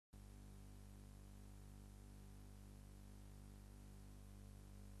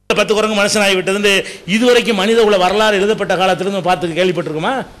10 குரங்கு மனுஷனாகி விட்டதுன்னு இதுவரைக்கும் மனித உள்ள வரலாறு எழுதப்பட்ட காலத்திலிருந்து பார்த்து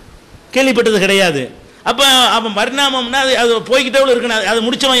கேள்விப்பட்டிருக்குமா? கேள்விப்பட்டது கிடையாது. அப்போ பரிணாமம்னா அது போய்கிட்டே இருக்கணும். அது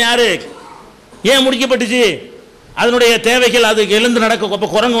முடிச்சவன் யாரு? ஏன் முடிக்கப்பட்டுச்சு? அதனுடைய தேவைகள் அதுக்கு எழுந்து நடக்க. இப்போ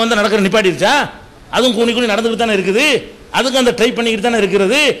குரங்கு வந்து நடக்கிற நிப்பாட்டிருச்சா? அதுவும் கூணி கூணி நடந்துக்கிட்டு தானே இருக்குது. அதுக்கு அந்த ட்ரை பண்ணிக்கிட்டு தானே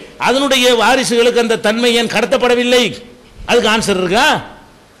இருக்கிறது. அதனுடைய வாரிசுகளுக்கு அந்த தன்மை ஏன் கடத்தப்படவில்லை? அதுக்கு ஆன்சர் இருக்கா?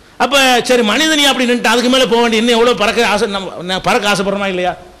 அப்போ சரி மனிதனி அப்படி நின்று அதுக்கு மேலே போக வேண்டிய இன்னும் எவ்வளோ பறக்க ஆசைப்படுறோமா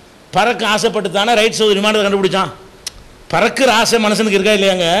இல்லையா? பறக்க ஆசைப்பட்டு தானே ரைட் சைடு விமானத்தை கண்டுபிடிச்சான். பறக்கிற ஆசை மனுஷனுக்கு இருக்கா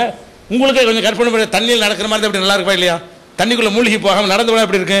இல்லையாங்க? உங்களுக்கே கொஞ்சம் கற்பனை பண்ணி தண்ணியில் நடக்கிற மாதிரி அப்படி நல்லா இருப்பா இல்லையா? தண்ணிக்குள்ளே மூழ்கி போகாமல் நடந்து போனால்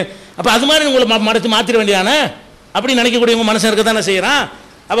அப்படி இருக்கு. அப்போ அது மாதிரி உங்களை மாற்றிட வேண்டியானே அப்படி நினைக்கக்கூடியவங்க மனுஷன் இருக்க தானே செய்கிறான்.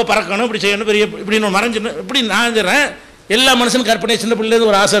 அப்போ பறக்கணும், இப்படி செய்யணும், பெரிய இப்படின்னு மறைஞ்சிடணும், இப்படி நான் செய்கிறேன். எல்லா மனுஷனும் கற்பனை சின்ன பிள்ளைலேருந்து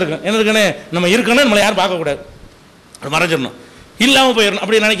ஒரு ஆசை இருக்கும். என்ன இருக்குன்னு நம்ம இருக்கணும், நம்மளை யாரும் பார்க்கக்கூடாது, மறைஞ்சிடணும், இல்லாமல் போயிடணும்.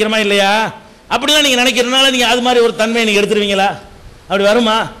 அப்படி நினைக்கிறோமா இல்லையா? அப்படிலாம் நீங்கள் நினைக்கிறதுனால நீங்கள் அது மாதிரி ஒரு தன்மையை நீங்கள் எடுத்துருவீங்களா? அப்படி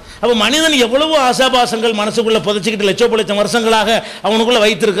வருமா? அப்போ மனிதன் எவ்வளவோ ஆசாபாசங்கள் மனசுக்குள்ளே புதைச்சிக்கிட்டு லட்சம் வருஷங்களாக அவனுக்குள்ளே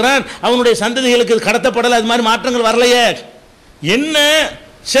வைத்திருக்கிறான். அவனுடைய சந்ததிகளுக்கு கடத்தப்படலை. அது மாதிரி மாற்றங்கள் வரலையே. என்ன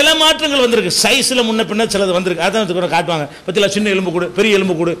சில மாற்றங்கள் வந்திருக்கு. சைஸில் முன்ன பின்ன சிலது வந்திருக்கு. அதான் காட்டுவாங்க. பற்றில சின்ன எலும்பு கூடு, பெரிய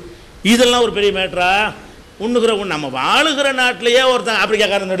எலும்பு கூடு, இதெல்லாம் ஒரு பெரிய மேட்டரா? ஒன்றுக்கிற ஒன்று நம்ம வாழுகிற நாட்டிலேயே ஒருத்தன்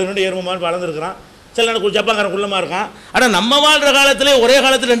ஆப்பிரிக்காக்காரன் நடு எறும்பு மாதிரி வளர்ந்துருக்கிறான். சில நேரம் ஜப்பான்காரன் குள்ளமாக இருக்கான். ஆனால் நம்ம வாழ்கிற காலத்திலே ஒரே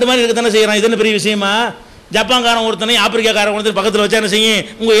காலத்தில் 2 மாதிரி இருக்க தானே செய்கிறான். இது என்ன பெரிய விஷயமா? ஜப்பான்காரன் ஒருத்தனையும் ஆப்பிரிக்காக்காரன் ஒருத்தர் பக்கத்தில் வச்சா என்ன செய்யும்?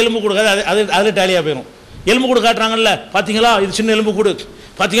 உங்கள் எலும்பு கொடுக்காது, அதில் டேலியாக போயிடும். எலும்பு கூடு காட்டுறாங்கல்ல, பார்த்தீங்களா இது சின்ன எலும்பு கூடு,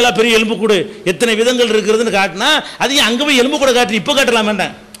 பார்த்தீங்களா பெரிய எலும்பு கூடு, எத்தனை விதங்கள் இருக்கிறதுன்னு காட்டினா அதையும் அங்கே போய் எலும்பு கூட காட்டி இப்போ காட்டலாம்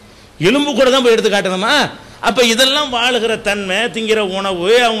வேண்டாம், எலும்பு கூட தான் போய் எடுத்து காட்டணுமா? அப்போ இதெல்லாம் வாழுகிற தன்மை, திங்கிற உணவு,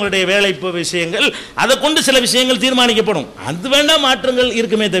 அவங்களுடைய வேலைப்பு விஷயங்கள், அதை கொண்டு சில விஷயங்கள் தீர்மானிக்கப்படும். அது வேண்டாம் மாற்றங்கள்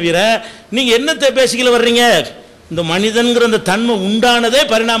இருக்குமே தவிர நீங்கள் என்னத்தை பேசிக்கல வர்றீங்க? இந்த மனிதன்கிற அந்த தன்மை உண்டானதே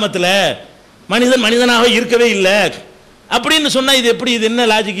பரிணாமத்தில், மனிதன் மனிதனாக இருக்கவே இல்லை அப்படின்னு சொன்னால் இது எப்படி? இது என்ன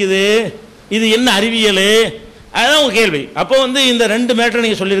லாஜிக்? இது என்ன அறிவியல்? அதுதான் உங்கள் கேள்வி. அப்போ இந்த 2 மேட்டரை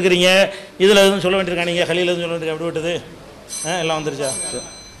நீங்கள் சொல்லியிருக்கிறீங்க. இதில் எதுவும் சொல்ல வேண்டியிருக்கா? நீங்கள் ஹலியில் எதுவும் சொல்ல வேண்டியிருக்கா? அப்படி விட்டது எல்லாம் வந்துருச்சா?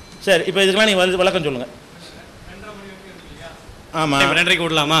 சரி, இப்போ இதுக்கெல்லாம் நீங்கள் விளக்கம் சொல்லுங்கள். ஆமாம், 2:30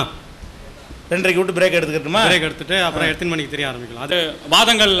 விடலாமா? 2:30 விட்டு பிரேக் எடுத்துக்கிட்டுமா? பிரேக் எடுத்துட்டு அப்புறம் எத்தனை மணிக்கு தெரிய ஆரம்பிக்கலாம். அது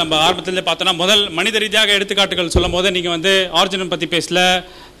வாதங்கள் நம்ம ஆரம்பத்திலே பார்த்தோன்னா முதல் மனித ரீதியாக எடுத்துக்காட்டுகள் சொல்லும் போது நீங்கள் ஆரிஜின் பற்றி பேசல,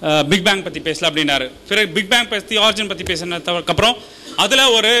 பிக் பேங் பற்றி பேசல அப்படின்னாரு. பிறகு பிக் பேங் பற்றி ஆரிஜின் பற்றி பேசினதுக்கப்புறம்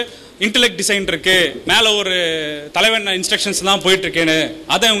அதில் ஒரு இன்டெலெக்ட் டிசைன் இருக்கு, மேலே ஒரு தலைவன் இன்ஸ்ட்ரக்ஷன்ஸ் தான் போயிட்டு இருக்கேன்னு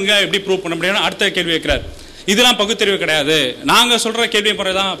அதை இவங்க எப்படி ப்ரூவ் பண்ண முடியும்னு அடுத்த கேள்வி வைக்கிறார். இதெல்லாம் பகுத்தறிவு கிடையாது, நாங்கள் சொல்கிற கேள்வி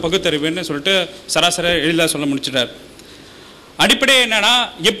முறை தான் பகுத்தறிவுன்னு சொல்லிட்டு சராசரி எளிதாக சொல்ல முடிச்சிட்டார். அடிப்படை என்னன்னா,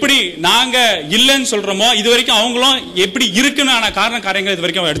 எப்படி நாங்க இல்லைன்னு சொல்றோமோ இது வரைக்கும் அவங்களும் எப்படி இருக்குன்னு ஆன காரியங்கள் இது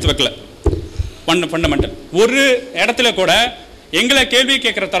வரைக்கும் எடுத்து வைக்கல. ஃபண்டமெண்டல் ஒரு இடத்துல கூட எங்களை கேள்வி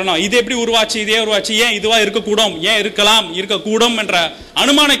கேட்கிற தருணம், இது எப்படி உருவாச்சு, இதே உருவாச்சு, ஏன் இதுவா இருக்கக்கூடும், ஏன் இருக்கலாம், இருக்கக்கூடும் என்ற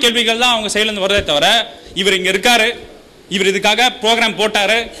அனுமான கேள்விகள் தான் அவங்க செயலிருந்து வரதே தவிர, இவர் இங்க இருக்காரு, இவர் இதுக்காக ப்ரோக்ராம்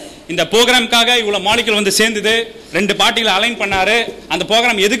போட்டாரு, இந்த ப்ரோக்ராமுக்காக இவ்வளவு மாலிகுல் சேர்ந்தது, 2 பார்ட்டிகளை அலைன் பண்ணாரு, அந்த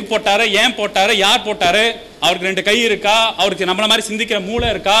ப்ரோக்ராம் எதுக்கு போட்டாரு, ஏன் போட்டாரு, யார் போட்டாரு, அவருக்கு 2 கை இருக்கா, அவருக்கு நம்மள மாதிரி சிந்திக்கிற மூளை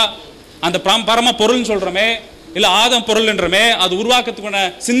இருக்கா, அந்த பரம பொருள்னு சொல்றோமே இல்ல ஆதம் பொருள்ன்றமே அது உருவாக்கத்துக்கான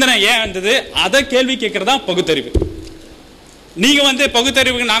சிந்தனை ஏன் வந்தது, அதை கேள்வி கேட்கறதா பகுத்தறிவு. நீங்க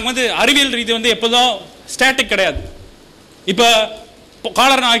பகுத்தறிவுக்கு நாங்க அறிவியல் ரீதி எப்போதும் ஸ்டாட்டிக் கிடையாது. இப்ப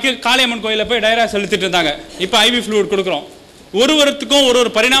காலர் நாளைக்கு காளியம்மன் கோயில போய் டைரா செலுத்திட்டு இருந்தாங்க, இப்ப ஐவி ஃப்ளூயிட் கொடுக்குறோம். ஒருவருக்கும்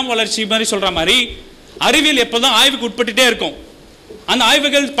ஒரு பரிணாம வளர்ச்சி மாதிரி சொல்ற மாதிரி அறிவியல் எப்போதும் ஆய்வுக்கு உட்பட்டுட்டே இருக்கும். அந்த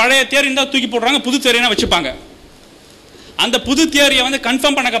ஆய்வுகள் பழைய தியரி இருந்தா தூக்கி போடுறாங்க, புது தியரினா வச்சுப்பாங்க. அந்த புது தியரியை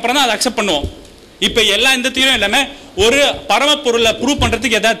கன்ஃபார்ம் பண்ணக்கு அப்புறம் தான் அதை அக்செப்ட் பண்ணுவோம். இப்ப எல்லா இந்த தியரியும் இல்லாம ஒரு பரம பொருளை ப்ரூவ்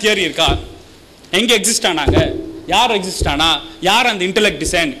பண்றதுக்கு ஏதாவது தியரி இருக்கா, எங்க எக்ஸிஸ்ட் ஆனாங்க, யார் எக்ஸிஸ்ட் ஆனா, யார் அந்த இன்டெலெக்ட்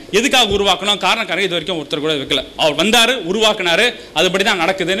டிசைன் எதுக்காக உருவாக்கணும், காரணக்காரங்க இது வரைக்கும் ஒருத்தர் கூட வைக்கல. அவர் வந்தாரு, உருவாக்குனாரு, அதுபடி தான்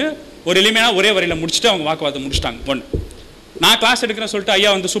நடக்குதுன்னு ஒரு எளிமையான ஒரே வரியில முடிச்சுட்டு அவங்க வாக்குவாதம் முடிச்சிட்டாங்க. ஒன்று, நான் கிளாஸ் எடுக்கிறேன்னு சொல்லிட்டு ஐயா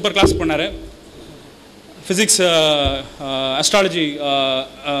சூப்பர் கிளாஸ் பண்ணாரு. Physics, astrology,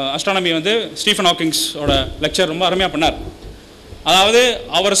 astronomy Stephen ஹாக்கிங்ஸோட lecture ரொம்ப அருமையாக பண்ணார். அதாவது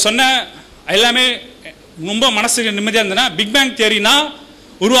அவர் சொன்ன எல்லாமே ரொம்ப மனசுக்கு நிம்மதியாக இருந்ததுன்னா, பிக் பேங் தியரினா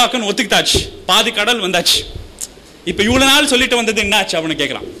உருவாக்கன்னு ஒத்துக்கிட்டாச்சு, பாதி கடல் வந்தாச்சு. இப்போ இவ்வளோ நாள் சொல்லிட்டு வந்தது என்ன ஆச்சு அப்படின்னு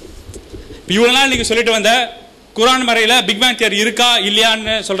கேட்குறான். இப்போ இவ்வளோ நாள் நீங்கள் சொல்லிட்டு வந்த குரான் முறையில் பிக் பேங் தியரி இருக்கா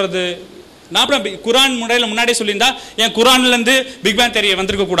இல்லையான்னு சொல்றது, நான் அப்புறம் குரான் முறையில் முன்னாடியே சொல்லியிருந்தா என் குரான்லேருந்து பிக் பேங் தியரியை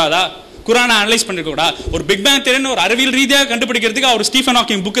வந்திருக்க கூடாதா, குரானை அனலைஸ் பண்ணிருக்க கூடாது. ஒரு பிக் பேங் தியரின்னு ஒரு அறிவியல் ரீதியாக கண்டுபிடிக்கிறதுக்கு அவர் ஸ்டீஃபன்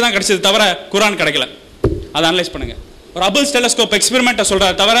ஹாக்கிங் புக்கு தான் கிடைச்சது தவிர குரான் கிடைக்கல. அதை அனலைஸ் பண்ணுங்க. ஒரு ஹபிள்ஸ் டெலஸ்கோப் எக்ஸ்பெரிமெண்ட்டை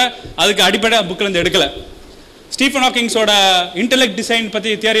சொல்றாரு தவிர அதுக்கு அடிப்படை புக்ல இருந்து எடுக்கல. ஸ்டீஃபன் ஹாக்கிங்ஸோட இன்டெலெக்ட் டிசைன் பத்தி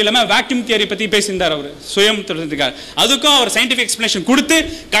தியரி இல்லாமல் வேக்யூம் தியரி பத்தி பேசியிருந்தார் அவர் சுயம் தெரிஞ்சுக்கார். அதுக்கும் அவர் சயின்டிஃபிக் எக்ஸ்பிளனேஷன் கொடுத்து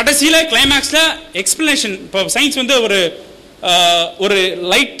கடைசியில் கிளைமேக்ஸ்ல எக்ஸ்பிளனேஷன். இப்போ சயின்ஸ் ஒரு ஒரு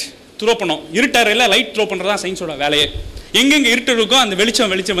லைட் த்ரோ பண்ணோம். இருட்டறையில் லைட் த்ரோ பண்ணுறது தான் சயின்ஸோட வேலையே. எங்கெங்கே இருட்டு இருக்கோ அந்த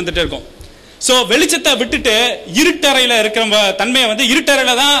வெளிச்சம் வந்துட்டு இருக்கும். ஸோ வெளிச்சத்தை விட்டுட்டு இருட்டறையில் இருக்கிற தன்மையை வந்து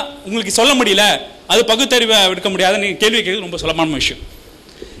இருட்டறையில் தான் உங்களுக்கு சொல்ல முடியல, அது பகுத்தறிவை எடுக்க முடியாது. நீங்கள் கேள்வி கேட்க ரொம்ப சுலபமான விஷயம்.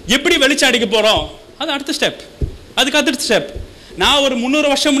 எப்படி வெளிச்சம் அடிக்க போகிறோம், அது அடுத்த ஸ்டெப். அதுக்கு அடுத்த ஸ்டெப் நான் ஒரு 300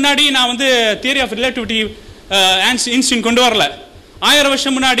 வருஷம் முன்னாடி நான் வந்து தியரி ஆஃப் ரிலேட்டிவிட்டி இன்ஸ்டின் கொண்டு வரல. 1000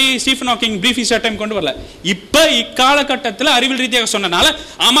 வருஷம் முன்னாடி Stephen Hawking brief history time கொண்டு வரல. இப்போ இக்காலகட்டத்தில் அறிவியல் ரீதியாக சொன்னனால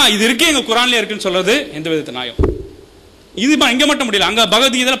ஆமா இது இருக்கு, எங்க குரான்ல இருக்குன்னு சொல்றது எந்த விதத்து நியாயம்? இது இங்க மட்டும் முடியல, அங்க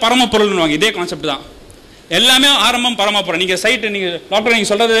பகவத்கீதையில பரம பொருள்னுவாங்க. இதே கான்செப்ட் தான். எல்லாமே ஆரம்பம் பரம பொருள். நீங்க சைட் நீங்க டாக்டர் நீங்க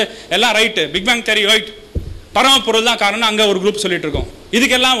சொல்றது எல்லாம் right, big bang theory right, பரம பொருள் தான் காரணம் அங்க ஒரு குரூப் சொல்லிட்டு இருக்கோம்.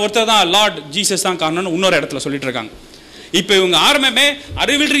 இதுக்கெல்லாம் ஒருத்தர் தான் லார்ட் ஜீசஸ் தான் காரணம்னு இன்னொரு இடத்துல சொல்லிட்டு இருக்காங்க. இப்போ இவங்க ஆரம்பமே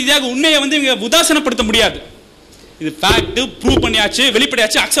அறிவியல் ரீதியாக உண்மையை வந்து இவங்க உதாசனப்படுத்த முடியாது. இது ஃபேக்ட், ப்ரூவ் பண்ணியாச்சு,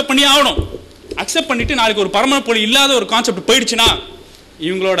 வெளிப்படையாச்சு, அக்செப்ட் பண்ணி ஆகணும். அக்செப்ட் பண்ணிட்டு நாளைக்கு ஒரு பரம பொருள் இல்லாத ஒரு கான்செப்ட் போயிடுச்சுன்னா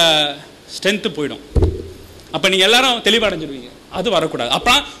இவங்களோட ஸ்ட்ரென்த் போயிடும். அப்ப நீங்க எல்லாரும் தெளிவடைஞ்சிருவீங்க. அது வரக்கூடாது.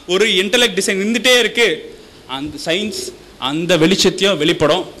 அப்ப ஒரு இன்டெலெக்ட் டிசைன் இருந்துட்டே இருக்கு. அந்த சயின்ஸ் அந்த வெளிச்சத்தையும்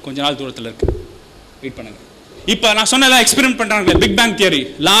வெளிப்படும் கொஞ்ச நாள் தூரத்தில் இருக்கு. வெயிட் பண்ணுங்க. இப்போ நான் சொன்ன எக்ஸ்பெரிமெண்ட் பண்றாங்க, big bang theory,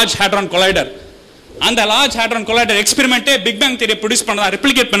 large hadron collider. அந்த large hadron collider எக்ஸ்பெரிமெண்ட்டே big bang தியரியை ப்ரொடியூஸ் பண்ணதா,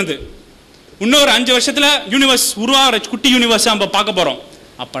 ரெப்ளிகேட் பண்ணுது. இன்னொரு 5 வருஷத்துல யூனிவர்ஸ் உருவாகிற குட்டி யூனிவர்ஸ் நம்ம பார்க்க போறோம்.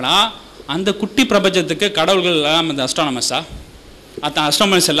 அப்பனா அந்த குட்டி பிரபஞ்சத்துக்கு கடவுள்கள் எல்லாம் இந்த அஸ்ட்ரானமஸா,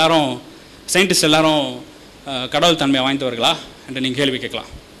 அஸ்ட்ரானமர்ஸ் எல்லாரும் சயின்டிஸ்ட் எல்லாரும் கடவுள் தன்மையை வாய்ந்தவர்களா என்று நீங்கள் கேள்வி கேட்கலாம்.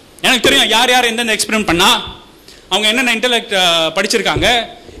 எனக்கு தெரியும் யார் யார் எந்தெந்த எக்ஸ்பெரிமெண்ட் பண்ணா, அவங்க என்னென்ன இன்டெலெக்ட் படிச்சிருக்காங்க,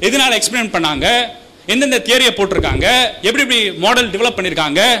 எதனால எக்ஸ்பெரிமெண்ட் பண்ணாங்க, எந்தெந்த தியரியை போட்டிருக்காங்க, எப்படி எப்படி மாடல் டெவலப்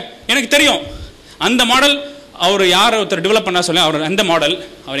பண்ணியிருக்காங்க எனக்கு தெரியும். அந்த மாடல் அவர் யார் ஒருத்தர் டெவலப் பண்ணா சொல்லி அவர் அந்த மாடல்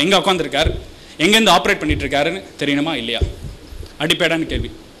அவர் எங்கே உட்காந்துருக்கார், எங்கேருந்து ஆப்ரேட் பண்ணிட்டு இருக்காருன்னு தெரியணுமா இல்லையா? அடிப்படையான கேள்வி.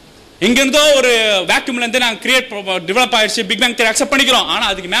 எங்கேருந்தோ ஒரு வேக்யூம்லேருந்து நாங்கள் கிரியேட் டெவலப் ஆயிடுச்சு, பிக் பேங் தியரி அக்செப்ட் பண்ணிக்கிறோம். ஆனால்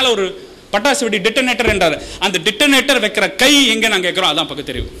அதுக்கு மேலே ஒரு பட்டாசு வெடி டிட்டனேட்டர் என்றார். அந்த டிட்டனேட்டர் வைக்கிற கை எங்க நாங்க கேட்கிறோம், அதான்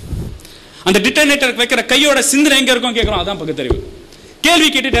பகுத்தறிவு. அந்த டிட்டனேட்டர் வைக்கிற கையோட சிந்தனை எங்க இருக்கும் கேட்கிறோம், அதான் பகுத்தறிவு. கேள்வி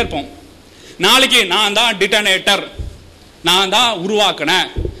கேட்டுட்டே இருப்போம். நாளைக்கு நான் தான் டிட்டனேட்டர், நான் தான் உருவாக்கினேன்,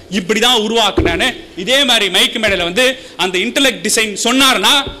 இப்படிதான் உருவாக்கினேன்னு இதே மாதிரி மைக்கு மேடையில் வந்து அந்த இன்டெலெக்ட் டிசைன்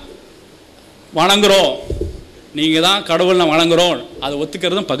சொன்னார்னா வணங்குறோம், நீங்க தான் கடவுள் வணங்குறோம், அதை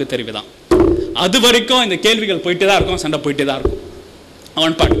ஒத்துக்கிறதும் பகுத்தறிவு தான். அது வரைக்கும் இந்த கேள்விகள் போயிட்டே தான் இருக்கும், சண்டை போயிட்டே தான் இருக்கும்.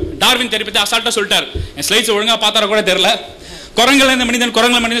 அவன் பாட் டார்வின் தியரி பத்தி அசால்ட்டா சொல்லிட்டார். என் ஸ்லைட்ஸ் ஒழுங்கா பார்த்தார கூட தெரியல. குரங்குல இருந்து மனிதன்,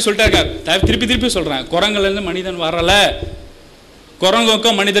 குரங்குல மனிதன் சொல்லிட்டாரு. திருப்பி சொல்றேன், குரங்குல இருந்து மனிதன் வரல,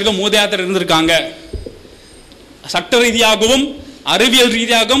 குரங்குக்கும் மனிதருக்கும் மூதையாத்தர் இருந்திருக்காங்க. சட்ட ரீதியாகவும் அறிவியல்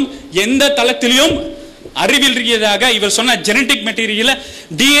ரீதியாகவும் எந்த தளத்திலையும் அறிவியல் ரீதியாக இவர் சொன்ன genetic material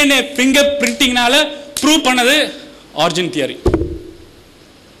DNA finger பிரிண்டிங்னால prove பண்ணது ஆரிஜின் தியரி.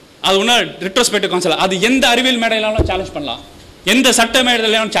 அது ஒன்று ரெட்ரோஸ்பெக்டிவ் கான்செப்ட். அது எந்த அறிவியல் மேடையிலும் சேலஞ்ச் பண்ணலாம், எந்த சட்ட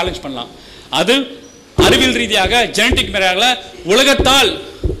மேடையிலும் சேலஞ்ச் பண்ணலாம். அது அறிவியல் ரீதியாக ஜெனடிக் மேடையாக உலகத்தால்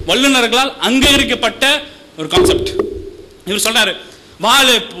வல்லுநர்களால் அங்கீகரிக்கப்பட்ட ஒரு கான்செப்ட். இவர் சொல்றாரு,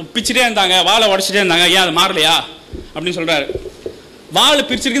 வாழை பிச்சுட்டே இருந்தாங்க, வாழை உடைச்சிட்டே இருந்தாங்க, ஏன் அது மாறலையா அப்படின்னு சொல்றாரு. வாழை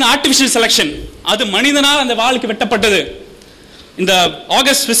பிரிச்சிருக்கு ஆர்டிபிஷியல் செலக்ஷன், அது மனிதனால் அந்த வாளுக்கு வெட்டப்பட்டது. இந்த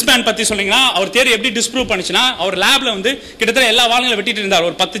ஆகஸ்ட் ஸ்விஸ்மேன் பத்தி சொன்னீங்கன்னா அவர் தியரி எப்படி டிஸ்ப்ரூவ் பண்ணுச்சுன்னா, அவர் லேப்ல வந்து கிட்டத்தட்ட எல்லா வாள்களும் வெட்டிட்டு இருந்தார்,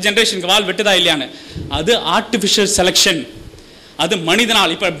 ஒரு 10 ஜெனரேஷனுக்கு வால் வெட்டுதா இல்லையான்னு. அது ஆர்டிபிஷியல் செலக்ஷன், அது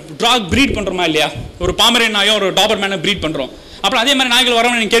மனிதனால். இப்ப டாக் பிரீட் பண்றோமா இல்லையா, ஒரு பாமரேன் நாயோ ஒரு டாபர்மேனை பிரீட் பண்றோம். அப்புறம் அதே மாதிரி நாய்கள்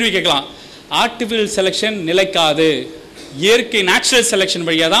வரவங்க நீங்க கேள்வி கேட்கலாம். ஆர்டிபிஷியல் செலக்ஷன் நிலைக்காது, இயற்கை நேச்சுரல் செலக்ஷன்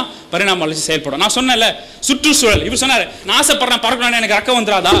வழியா தான் பரிணாம வளர்ச்சி செயல்படும். நான் சொன்னேன்ல சுற்றுச்சூழல், இவர் சொன்னாரு நான் ஆசைப்படுறேன் பறக்கணும்னு எனக்கு ரக்கம்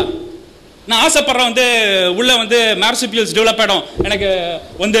வந்துடாதா, நான் ஆசைப்படுறேன் வந்து உள்ள வந்து மார்சுபியல்ஸ் டெவலப் ஆகிடும் எனக்கு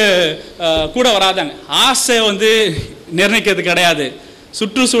வந்து கூட வராதான்னு. ஆசை வந்து நிர்ணயிக்கிறது கிடையாது.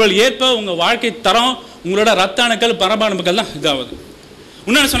 சுற்றுச்சூழல் ஏற்ப உங்க வாழ்க்கை தரம், உங்களோட ரத்த அணுக்கள் பரமாணுக்கள் தான் இதாகுது.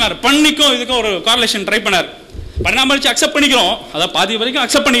 இன்னொன்று சொன்னார், பண்ணிக்கும் இதுக்கும் ஒரு கார்லேஷன் ட்ரை பண்ணார். பரிணாம வளர்ச்சி அக்செப்ட் பண்ணிக்கிறோம், அதாவது பாதி வரைக்கும்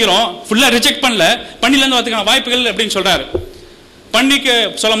அக்செப்ட் பண்ணிக்கிறோம், ஃபுல்லா ரிஜெக்ட் பண்ணல, பண்ணிலேருந்து வரதுக்கான வாய்ப்புகள் அப்படின்னு சொல்றாரு. பண்ணிக்கு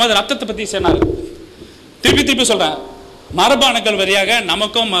சொல்லும் போது ரத்தத்தை பத்தி சொன்னார். திருப்பி சொல்றேன், மரபணுக்கள் வழியாக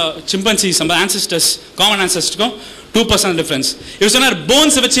நமக்கும் சிம்பன்சிஸ் ஆன்செஸ்டர்ஸ் காமன் ஆன்செஸ்டருக்கும் 2% டிஃபரன்ஸ். இவர் சொன்னார்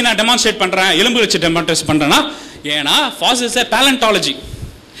போன்ஸ் வச்சு நான் டெமான்ஸ்ட்ரேட் பண்றேன், எலும்பு வச்சு டெமான்ஸ்ட்ரேட் பண்றேன்னா, ஏன்னா ஃபாசில்ஸ் பேலண்டாலஜி.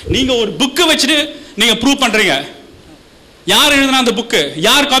 நீங்க ஒரு புக்கு வச்சுட்டு நீங்க ப்ரூவ் பண்றீங்க, யார் எழுதுனா அந்த புக்கு,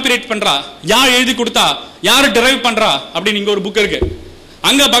 யார் காப்பிரைட் பண்றா, யார் எழுதி கொடுத்தா, யார் டிரைவ் பண்றா அப்படி நீங்க ஒரு புக் இருக்கு.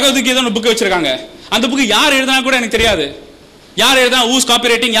 அங்க பகவத்கீதை ஒரு புக் வச்சிருக்காங்க, அந்த புக்கு யார் எழுதுனா கூட எனக்கு தெரியாது, யார் எழுதுனா ஊஸ்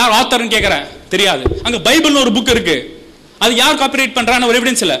காப்பிரைட்டிங், யார் ஆத்தர்னு கேட்கறேன் தெரியாது. அங்க பைபிள்னு ஒரு புக் இருக்கு, அது யார் காப்பிரைட் பண்றான்னு ஒரு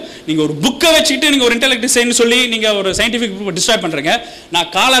எவிடன்ஸ் இல்ல. நீங்க ஒரு புக்கை வச்சுக்கிட்டு நீங்க ஒரு இன்டெலெக்ட் டிசைன் சொல்லி நீங்க ஒரு சயின்டிபிக் புக் டிஸ்ட்ராய் பண்றீங்க.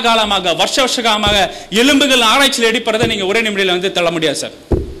 நான் காலகாலமாக வருஷ காலமாக எலும்புகள் ஆராய்ச்சியில் அடிப்பறதை நீங்க ஒரே நிமிடம் வந்து தள்ள முடியாது சார்.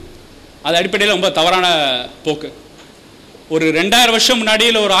 அது அடிப்படையில் ரொம்ப தவறான போக்கு. ஒரு 2000 வருஷம் முன்னாடி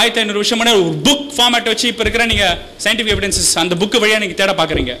இல்லை ஒரு 1500 வருஷம் முன்னாடி ஒரு புக் ஃபார்மேட் வச்சு இப்போ இருக்கிற நீங்கள் சயின்டிஃபிக் எவிடன்சஸ் அந்த புக்கு வழியாக நீங்கள் தேட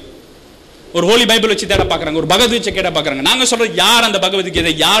பார்க்குறீங்க. ஒரு ஹோலி பைபிள் வச்சு தேட பார்க்குறாங்க, ஒரு பகவத்கீதை கேட பார்க்குறாங்க. நாங்கள் சொல்கிறது யார் அந்த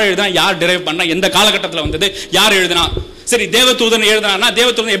பகவத்கீதை யார் எழுதுனா, யார் டிரைவ் பண்ணா, எந்த காலகட்டத்தில் வந்தது, யார் எழுதுனா. சரி, தேவதூதன் எழுதுனா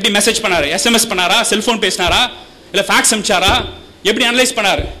தேவதூதன் எப்படி மெசேஜ் பண்ணாரு? SMS பண்ணாரா, செல்ஃபோன் பேசினாரா, இல்லை ஃபேக்ஸ் அனுப்பிச்சாரா, எப்படி அனலைஸ்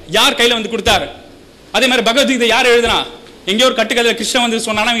பண்ணாரு, யார் கையில் வந்து கொடுத்தாரு? அதே மாதிரி பகவத்கீதை யார் எழுதுனா? எங்கேயோ ஒரு கட்டுக்கதையில் கிருஷ்ணன் வந்து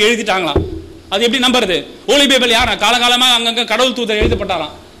சொன்னானா எழுதிட்டாங்களாம். அது எப்படி நம்புறது? ஹோலி பைபிள் யாரா? காலகாலமாக அங்கங்கே கடவுள் தூதர்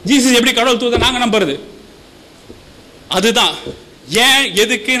எழுதப்பட்டாராம். ஜீசஸ் எப்படி கடவுள் தூதர் நாங்கள் நம்புறது? அதுதான் ஏன்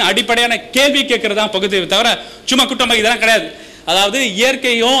எதுக்கு அடிப்படையான கேள்வி கேட்கறது தான் பகுத்தறிவு, தவிர சும்மா குற்றம் இதெல்லாம் கிடையாது. அதாவது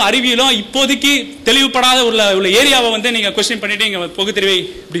இயற்கையும் அறிவியலும் இப்போதைக்கு தெளிவுபடாத உள்ள ஏரியாவை வந்து நீங்க கொஸ்டின் பண்ணிட்டு நீங்க பகுத்தறிவை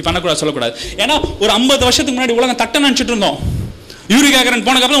இப்படி பண்ணக்கூடாது, சொல்லக்கூடாது. ஏன்னா ஒரு 50 வருஷத்துக்கு முன்னாடி உலகம் தட்ட நினைச்சிட்டு இருந்தோம். யூரிகாகரன்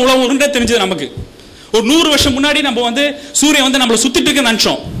போனதுக்கப்புறம் உலகம் உருண்டே தெரிஞ்சது நமக்கு. ஒரு 100 வருஷம் முன்னாடி நம்ம வந்து சூரியன் வந்து நம்மளை சுத்திட்டு இருக்குன்னு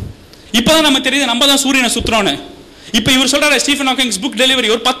நினைச்சோம். இப்பதான் நம்ம தெரியுது நம்ம தான் சூரியனை சுத்துறோன்னு. இப்ப இவர் சொல்றாரு ஸ்டீஃபன் ஹாக்கிங்ஸ் புக் டெலிவரி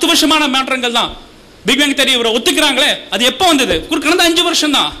ஒரு 10 வருஷமான மாற்றங்கள் தான். பிக் பேங் தியரி இவரை ஒத்துக்கிறாங்களே, அது எப்போ வந்தது? கடந்த 5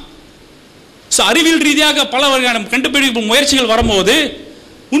 வருஷம் தான். அறிவியல் ரீதியாக பல வகையான கண்டுபிடிப்பு முயற்சிகள் வரும்போது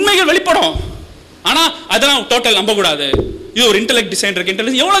உண்மைகள் வெளிப்படும். ஆனா அதெல்லாம் டோட்டல் நம்ப கூடாது. இது ஒரு இன்டெலெக்ட் டிசைன் இருக்கு.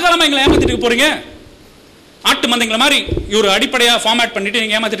 இன்டெலெக்ட் எவ்வளவு காலமா எங்களை ஏமாத்திட்டு போறீங்க? ஆட்டு மந்தைங்கள மாதிரி இவர் அடிப்படையா ஃபார்மேட் பண்ணிட்டு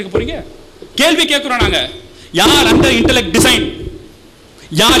நீங்க ஏமாத்திட்டு போறீங்க. கேள்வி கேட்கிறோம் நாங்க, யார் அந்த இன்டெலெக்ட் டிசைன்?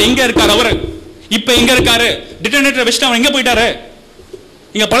 யார் எங்க இருக்காரு? அவரு இப்ப எங்க இருக்காரு? டிட்டனேட்டர் வச்சுட்டு அவர் எங்க போயிட்டாரு?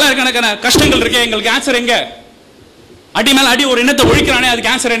 இங்க பல கணக்கான கஷ்டங்கள் இருக்கு, எங்களுக்கு ஆன்சர் எங்க? அடி மேல அடி ஒரு எண்ணத்தை ஒழிக்கிறானே,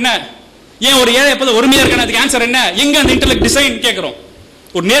 அதுக்கு ஆன்சர் என்ன? ஏன் ஒரு ஏழை எப்போது ஒருமையா இருக்கானே, அதுக்கு ஆன்சர் என்ன? எங்க அந்த இன்டெலெக்ட் டிசைன் கேட்கிறோம்.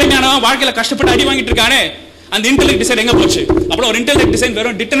 ஒரு நேர்மையான வாழ்க்கையில கஷ்டப்பட்டு அடி வாங்கிட்டு இருக்கானே, அந்த இன்டெலெக்ட் டிசைன் எங்க போச்சு? அப்புறம் ஒரு இன்டெலெக்ட் டிசைன்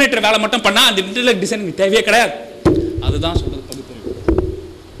வெறும் டிட்டனேட்டர் வேலை மட்டும் பண்ணா அந்த இன்டெலெக்ட் டிசைன் தேவையே கிடையாது. அதுதான் சொல்றது பகுத்தறிவு.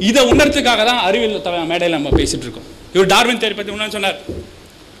 இதை உணர்த்துக்காக தான் அறிவியல் மேடையில் நம்ம பேசிட்டு இருக்கோம். இவர் டார்வின் தியரி பத்தி உணர்ந்து சொன்னார்.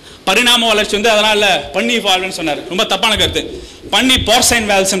 பரிணாம வளர்ச்சி வந்து அதனால பன்னி வால்வ்னு சொன்னார். ரொம்ப தப்பான கருத்து. பன்னி போர்சைன்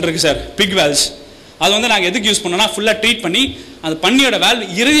வேல்ஸ் இருக்கு சார், பிக் வேல்ஸ். அது வந்து நாங்கள் எதுக்கு யூஸ் பண்ணோம்னா ஃபுல்லாக ட்ரீட் பண்ணி அந்த பன்னியோட வேல்வ்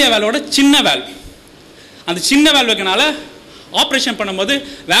இறுதிய வேல்வோட சின்ன வேல்வ். அந்த சின்ன வேல்வுக்குனால ஆப்ரேஷன் பண்ணும்போது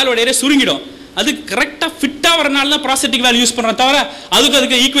வேல்வோட ஏரியா சுருங்கிடும். அது கரெக்டாக ஃபிட்டாக வரனால தான் ப்ராஸ்தட்டிக் வேல்வ் யூஸ் பண்ணுறத தவிர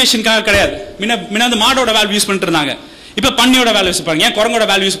அதுக்கு ஈக்குவேஷனுக்காக கிடையாது. முன்ன வந்து மாடோட வேல்வ் யூஸ் பண்ணிட்டு இருந்தாங்க, இப்போ பன்னியோட வேல்வ் யூஸ் பண்ணுறாங்க. ஏன் குரங்கோட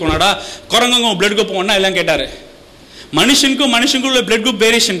வேல்வ் யூஸ் பண்ணாடா? குரங்குக்கும் பிளட் குரூப் ஒன்றா இல்லைன்னு கேட்டார். மனுஷனுக்கும் உள்ள பிளட் குரூப்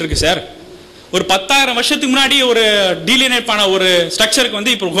வேரியேஷன் இருக்கு சார். ஒரு 10,000 வருஷத்துக்கு முன்னாடி ஒரு டீலினேட் பண்ண ஒரு ஸ்ட்ரக்சருக்கு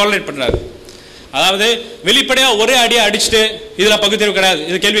வந்து இப்போ கோஆர்டினேட் பண்றாரு. அதாவது வெளிப்படையா ஒரே அடியா அடிச்சுட்டு இதுல பகுத்தறிவு கிடையாது,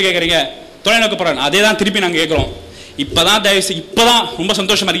 இது கேள்வி கேட்கறீங்க, தொலைநோக்கு போறாங்க. அதே தான் திருப்பி நாங்க கேட்கிறோம். இப்பதான் இப்பதான் ரொம்ப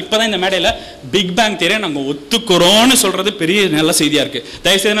சந்தோஷமா இருக்கு. இப்பதான் இந்த மேடையில பிக் பேங் தியரியை நாங்க ஒத்துக்கிறோம்னு சொல்றது பெரிய நல்ல செய்தியா இருக்கு.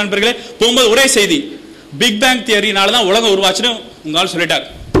 தயவுசெய்து நண்பர்களே, போகும்போது ஒரே செய்தி, பிக் பேங் தியரினாலதான் உலகம் உருவாச்சுன்னு உங்களால் சொல்லிட்டாரு.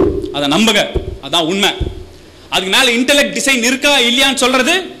 அதை நம்புங்க, அதான் உண்மை. அதுக்கு மேல இன்டெலெக்ட் டிசைன் இருக்கா இல்லையான்னு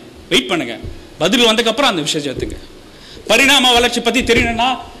சொல்றது வெயிட் பண்ணுங்க. பதில் வந்ததுக்கு அப்புறம் அந்த விஷயத்தை எடுத்துங்க. பரிணாம வளர்ச்சி பத்தி தெரியணும்னா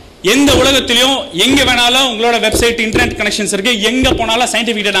எந்த உலகத்திலையும் எங்க வேணாலும் உங்களோட வெப்சைட் இன்டர்நெட் கனெக்ஷன்ஸ் இருக்கு. எங்க போனாலும்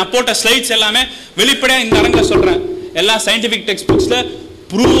சயின்டிபிக் டேட்டா, நான் போட்ட ஸ்லைட்ஸ் எல்லாமே வெளிப்படையா இந்த அரங்கில் சொல்றேன். எல்லாம் சயின்டிபிக் டெக்ஸ்ட் புக்ஸ்ல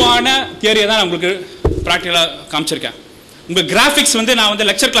ப்ரூவான தியரியை தான் நான் உங்களுக்கு ப்ராக்டிகலா காமிச்சிருக்கேன். உங்க கிராஃபிக்ஸ் வந்து நான் வந்து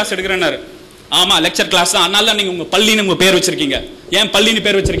லெக்சர் கிளாஸ் எடுக்கிறேன்னாரு. ஆமா, லெக்சர் கிளாஸ் தான். அதனால தான் நீங்க உங்க பள்ளின்னு உங்க பேர் வச்சிருக்கீங்க. ஏன் பள்ளின்னு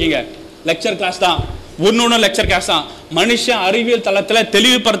பேர் வச்சிருக்கீங்க? லெக்சர் கிளாஸ் தான். ஒன்னு லெக்சர் கிளாஸ் தான். மனுஷ அறிவியல் தளத்துல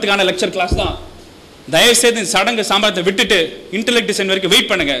தெளிவுபடுறதுக்கான லெக்சர் கிளாஸ் தான். தயவுசெய்து சடங்கு சாம்பாரத்தை விட்டுட்டு இன்டெலெக்ட் டிசைன் வரைக்கும் வெயிட்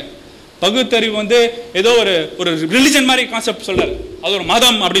பண்ணுங்க. பகுத்தறிவு வந்து ஏதோ ஒரு ரிலிஜன் மாதிரி கான்செப்ட் சொல்றாரு, அது ஒரு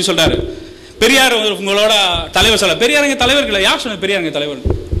மதம் அப்படின்னு சொல்றாரு. பெரியார் உங்களோட தலைவர் சொல்ல, பெரியாருங்க தலைவர்கள் யார் சொன்ன? பெரியாருங்க தலைவர்,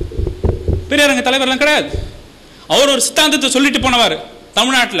 பெரியாருங்க தலைவர்லாம் கிடையாது. அவர் ஒரு சித்தாந்தத்தை சொல்லிட்டு போனவர்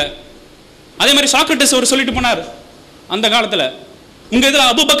தமிழ்நாட்டில். அதே மாதிரி சாக்ரட்டிஸ் அவர் சொல்லிட்டு போனார் அந்த காலத்தில். உங்க இதுல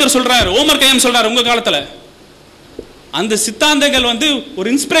அபூபக்கர் சொல்றாரு, ஓமர் கய்யம் சொல்றாரு உங்க காலத்துல. அந்த சித்தாந்தங்கள் வந்து ஒரு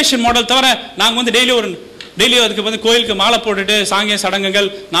இன்ஸ்பிரேஷன் மாடல் தவிர நாங்க வந்து டெய்லி அதுக்கு வந்து கோயிலுக்கு மாலை போட்டுட்டு சாங்கிய சடங்குகள்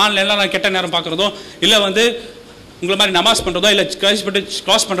நான் கெட்ட நேரம் பார்க்கறதோ இல்லை வந்து உங்களை மாதிரி நமாஸ் பண்றதோ இல்லை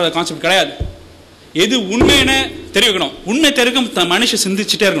கிராஸ் பண்றதோ கான்செப்ட் கிடையாது. எது உண்மைன்னு தெரிவிக்கணும். உண்மை தெரிவிக்கும் மனுஷன்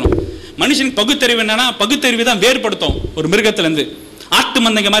சிந்திச்சுட்டே இருக்கணும். மனுஷனுக்கு பகுத்தறிவு என்னன்னா, பகுத்தறிவு தான் வேறுபடுத்தும் ஒரு மிருகத்திலிருந்து. ஆட்டு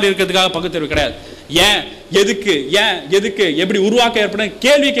மந்தைங்க மாதிரி இருக்கிறதுக்காக பகுத்தறிவு கிடையாது. ஏன் எதுக்கு எப்படி உருவாக்க ஏற்படும்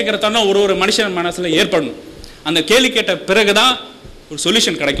கேள்வி கேட்கிற தருணம் ஒரு மனுஷன் மனசுல ஏற்படணும். அந்த கேள்வி கேட்ட பிறகுதான் ஒரு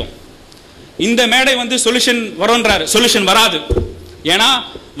சொல்யூஷன் கிடைக்கும். இந்த மேடை வந்து சொல்யூஷன் வரும்ன்றாரு, சொல்யூஷன் வராது. ஏன்னா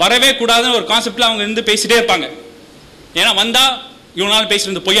வரவே கூடாதுன்னு ஒரு கான்செப்ட்ல அவங்க இருந்து பேசிட்டே இருப்பாங்க. ஏன்னா வந்தா இவனால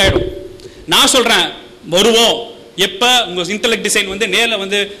பேசிட்டு பொய்யாயிடும். நான் சொல்றேன் வருவோம். எப்ப உங்க இன்டெலெக்ட் டிசைன் வந்து நேர்ல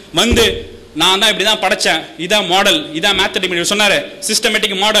வந்து நான் தான் இப்படி தான் படைச்சேன், இதான் மாடல், இதான் மேத்தமெட்டிக் சொன்னாரு,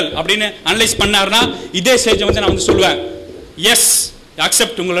 சிஸ்டமேட்டிக் மாடல் அப்படின்னு அனலைஸ் பண்ணாருன்னா இதே ஸ்டேஜ் வந்து நான் வந்து சொல்லுவேன், எஸ்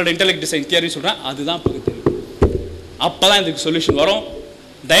அக்செப்ட் உங்களோட இன்டெலெக்ட் டிசைன் தியரி சொல்றேன். அதுதான் பகுத்தறிவு. அப்பதான் இதுக்கு சொல்யூஷன் வரும்.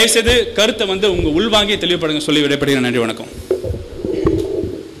 தயவுசெய்து கருத்தை வந்து உங்க உள்வாங்கி தெளிவுபடுங்க சொல்லி விடைபெறுகிறேன். நன்றி, வணக்கம்.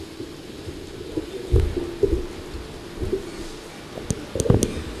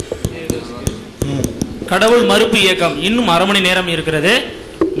 கடவுள் மறுப்பு இயக்கம் இன்னும் அரை மணி நேரம் இருக்கிறது.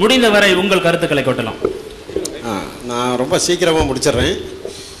 முடிந்தவரை உங்கள் கருத்துக்களை கொட்டலாம். நான் ரொம்ப சீக்கிரமாக முடிச்சிடுறேன்.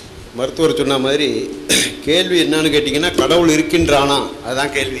 மருத்துவர் சொன்ன மாதிரி கேள்வி என்னன்னு கேட்டிங்கன்னா, கடவுள் இருக்கின்றானா,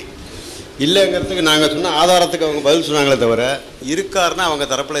 அதுதான் கேள்வி. இல்லைங்கிறதுக்கு நாங்கள் சொன்ன ஆதாரத்துக்கு அவங்க பதில் சொன்னாங்களே தவிர இருக்காருன்னா அவங்க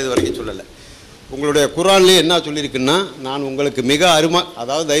தரப்பில் இது வரைக்கும் சொல்லலை. உங்களுடைய குரான்லேயே என்ன சொல்லியிருக்குன்னா, நான் உங்களுக்கு மிக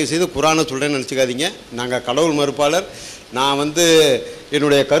அதாவது தயவுசெய்து குரானை சொல்கிறேன்னு நினச்சிக்காதீங்க. நாங்கள் கடவுள் மறுப்பாளர். நான்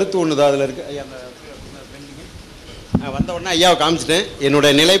என்னுடைய கருத்து ஒன்று தான் அதில் இருக்குது. ஐயா வந்த உடனே ஐயாவை காமிச்சிட்டேன்.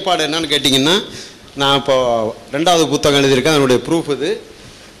 என்னுடைய நிலைப்பாடு என்னன்னு கேட்டிங்கன்னா, நான் இப்போ 2வது புத்தகம் எழுதியிருக்கேன். அதனுடைய ப்ரூஃப் இது.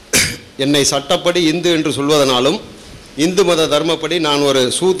 என்னை சட்டப்படி இந்து என்று சொல்வதனாலும் இந்து மத தர்மப்படி நான் ஒரு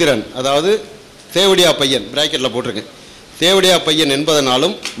சூத்திரன், அதாவது தேவடியா பையன் பிராக்கெட்டில் போட்டிருக்கேன், தேவடியா பையன்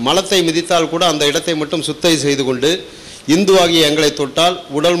என்பதனாலும் மலத்தை மிதித்தால் கூட அந்த இடத்தை மட்டும் சுத்தம் செய்து கொண்டு இந்துவாகிய எங்களை தொட்டால்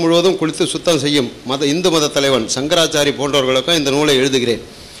உடல் முழுவதும் குளித்து சுத்தம் செய்யும் இந்து மத தலைவன் சங்கராச்சாரி போன்றவர்களுக்கும் இந்த நூலை எழுதுகிறேன்.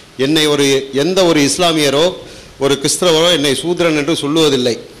 என்னை எந்த ஒரு இஸ்லாமியரோ ஒரு கிறிஸ்தவரோ என்னை சூத்திரன் என்று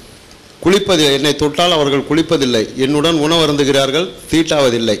சொல்லுவதில்லை. என்னை தொட்டால் அவர்கள் குளிப்பதில்லை. என்னுடன் உணவருந்துகிறார்கள்,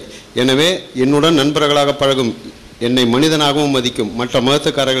 தீட்டாவதில்லை. எனவே என்னுடன் நண்பர்களாக பழகும், என்னை மனிதனாகவும் மதிக்கும் மற்ற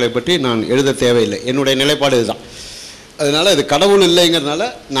மதத்துக்காரர்களை பற்றி நான் எழுத தேவையில்லை. என்னுடைய நிலைப்பாடு இதுதான். அதனால் இது கடவுள்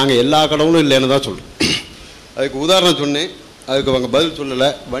இல்லைங்கிறதுனால நாங்கள் எல்லா கடவுளும் இல்லைன்னு தான் சொல்கிறோம். அதுக்கு உதாரணம் சொன்னேன், அதுக்கு அவங்க பதில்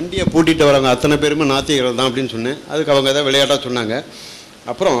சொல்லலை. வண்டியை பூட்டிட்டு வரவங்க அத்தனை பேருமே நாத்திகர்கள் தான் அப்படின்னு சொன்னேன். அதுக்கு அவங்க எதாவது விளையாட்டாக சொன்னாங்க.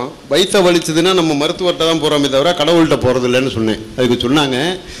 அப்புறம் வயிற்ற வலிச்சதுன்னா நம்ம மருத்துவர்கிட்ட தான் போகிறோமே தவிர கடவுள்கிட்ட போகிறது இல்லைன்னு சொன்னேன். அதுக்கு சொன்னாங்க,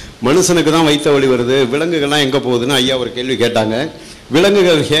 மனுஷனுக்கு தான் வயிற்ற வலி வருது, விலங்குகள்லாம் எங்கே போகுதுன்னு ஐயா ஒரு கேள்வி கேட்டாங்க.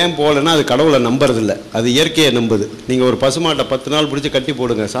 விலங்குகள் ஏன் போகலைன்னா அது கடவுளை நம்புறதில்லை, அது இயற்கையை நம்புது. நீங்கள் ஒரு பசுமாட்டை 10 நாள் பிடிச்சி கட்டி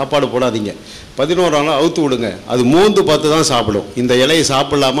போடுங்க, சாப்பாடு போடாதீங்க, 11ஆம் நாள் அவுத்து விடுங்க, அது மோந்து பார்த்து தான் சாப்பிடும். இந்த இலையை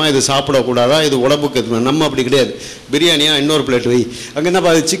சாப்பிடலாமா, இது சாப்பிடக்கூடாதா, இது உடம்புக்கு. நம்ம அப்படி கிடையாது. பிரியாணியா இன்னொரு பிளேட் வை, அங்கே என்ன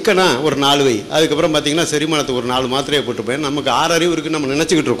அது சிக்கனா ஒரு 4 வை, அதுக்கப்புறம் பார்த்தீங்கன்னா செரிமானத்துக்கு ஒரு 4 மாத்திரையை போட்டுப்பேன். நமக்கு 6 அறிவு இருக்குன்னு நம்ம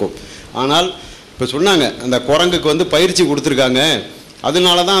நினச்சிக்கிட்டு இருக்கோம். ஆனால் இப்போ சொன்னாங்க, அந்த குரங்குக்கு பயிற்சி கொடுத்துருக்காங்க,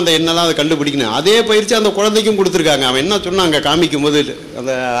 அதனால தான் அந்த எண்ணெல்லாம் அதை கண்டுபிடிக்கணும். அதே பயிற்சி அந்த குழந்தைக்கும் கொடுத்துருக்காங்க. அவன் என்ன சொன்னாங்க காமிக்கும் போது,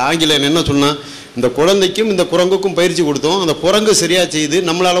 அந்த ஆங்கிலேயன் என்ன சொன்னான், இந்த குழந்தைக்கும் இந்த குரங்குக்கும் பயிற்சி கொடுத்தோம், அந்த குரங்கு சரியாக செய்து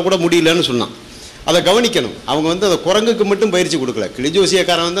நம்மளால் கூட முடியலன்னு சொன்னான். அதை கவனிக்கணும். அவங்க அந்த குரங்குக்கு மட்டும் பயிற்சி கொடுக்கல.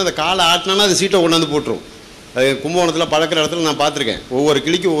 கிளிஜோசியக்காரன் அந்த காலை ஆட்டினானா அது சீட்டை கொண்டாந்து போட்டுரும். அது கும்பகோணத்தில் பழக்கிற இடத்துல நான் பார்த்துருக்கேன். ஒவ்வொரு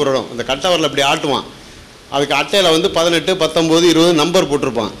கிளிக்கும் ஒவ்வொரு இடம் அந்த கட்டவரில் அப்படி ஆட்டுவான். அதுக்கு அட்டையில் 18, 19, 20 நம்பர்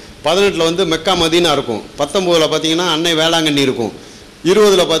போட்டிருப்பான். 18 மெக்கா மதீனா இருக்கும், 19 பார்த்தீங்கன்னா அன்னை வேளாங்கண்ணி இருக்கும்,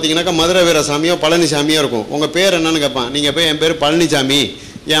 20 பார்த்தீங்கன்னாக்கா மதுரை வீரசாமியோ பழனிசாமியோ இருக்கும். உங்கள் பேர் என்னன்னு கேட்பான். நீங்கள் போய் என் பேர் பழனிசாமி,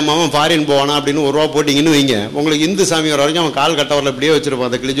 என் மாமன் ஃபாரின் போவானா அப்படின்னு 1 ரூபா போட்டிங்கன்னு வைங்க, உங்களுக்கு இந்து சாமி வர வரைக்கும் அவன் கால் கட்டவரில் இப்படியே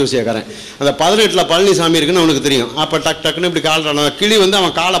வச்சுருப்பான். அந்த கிளிஜோசியக்காரன் அந்த 18 பழனிசாமி இருக்குன்னு அவனுக்கு தெரியும். அப்போ டக்குன்னு இப்படி கால் கிளி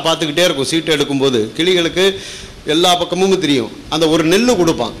அவன் காலை பார்த்துக்கிட்டே இருக்கும். சீட்டு எடுக்கும்போது கிளிகளுக்கு எல்லா பக்கமும் தெரியும். அந்த ஒரு நெல்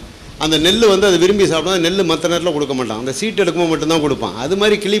கொடுப்பான். அந்த நெல் அது விரும்பி சாப்பிடும். நெல் மற்ற நேரத்தில் கொடுக்க மாட்டான், அந்த சீட்டு எடுக்கும்போது மட்டும்தான் கொடுப்பான். அது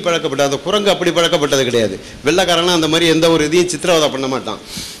மாதிரி கிளி பழக்கப்பட்டது. அந்த குரங்கு அப்படி பழக்கப்பட்டது கிடையாது. வெள்ளைக்காரனா அந்த மாதிரி எந்த ஒரு இதையும் சித்திரவதை பண்ண மாட்டான்.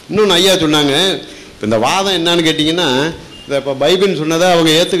 இன்னொன்று ஐயா சொன்னாங்க, இப்போ இந்த வாதம் என்னன்னு கேட்டிங்கன்னா, இப்போ பைபிள்னு சொன்னதை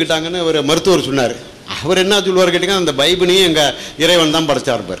அவங்க ஏற்றுக்கிட்டாங்கன்னு ஒரு மருத்துவர் சொன்னார். அவர் என்ன சொல்லுவார் கேட்டிங்கன்னா, அந்த பைபிளையும் எங்கள் இறைவன் தான்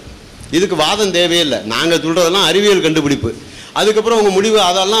படைச்சார்ப்பார். இதுக்கு வாதம் தேவையில்லை. நாங்கள் சொல்கிறதெல்லாம் அறிவியல் கண்டுபிடிப்பு. அதுக்கப்புறம் அவங்க முடிவு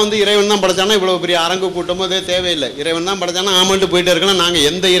அதெல்லாம் இறைவன் தான் படைச்சானா இவ்வளோ பெரிய அரங்கு கூட்டமோ அதே தேவையில்லை. இறைவன் தான் படைச்சானா ஆமான்ட்டு போயிட்டே இருக்கணும். நாங்கள்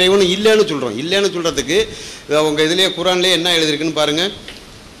எந்த இறைவனும் இல்லைன்னு சொல்கிறோம். இல்லைன்னு சொல்கிறதுக்கு அவங்க இதுலேயே குரான்லேயே என்ன எழுதியிருக்குன்னு பாருங்கள்.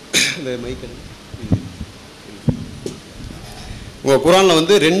 இந்த மைக்கல் உங்கள் குரானில்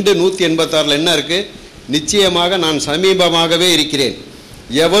 2:186 என்ன இருக்குது, நிச்சயமாக நான் சமீபமாகவே இருக்கிறேன்,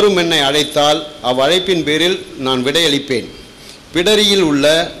 எவரும் என்னை அழைத்தால் அவ்வழைப்பின் பேரில் நான் விடையளிப்பேன், பிடரியில் உள்ள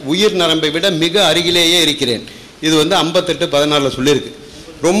உயிர் நரம்பை விட மிக அருகிலேயே இருக்கிறேன். இது 58:14 சொல்லியிருக்கு.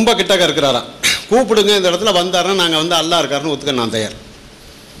 ரொம்ப கிட்டக்க இருக்கிறாராம். கூப்பிடுங்க, இந்த இடத்துல வந்தாருன்னா நாங்கள் அல்லா இருக்காருன்னு ஒத்துக்க நான் தயார்.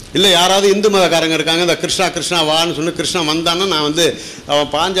 இல்லை யாராவது இந்து மதக்காரங்க இருக்காங்க, இந்த கிருஷ்ணா வான்னு சொல்லி கிருஷ்ணா வந்தானா நான் அவன்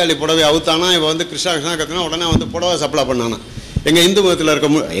பாஞ்சாலி புடவை அவுத்தானா, இவன் கிருஷ்ணா கற்றுனா உடனே புடவை சப்ளை பண்ணானா. எங்கள் இந்து மதத்தில்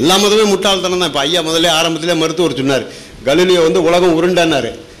இருக்க எல்லா மதமே முட்டாள்தனம் தான். இப்போ ஐயா முதல்ல ஆரம்பத்திலே மருத்துவர் சொன்னார், கலீலியோ உலகம்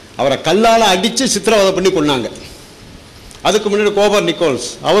உருண்டானார். அவரை கல்லால் அடித்து சித்திரவதை பண்ணி கொண்டாங்க. அதுக்கு முன்னாடி கோபர்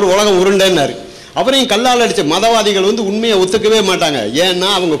நிக்கோல்ஸ் அவர் உலகம் உருண்டேன்னாரு. அவரையும் கல்லால் அடித்த மதவாதிகள் உண்மையை ஒத்துக்கவே மாட்டாங்க. ஏன்னா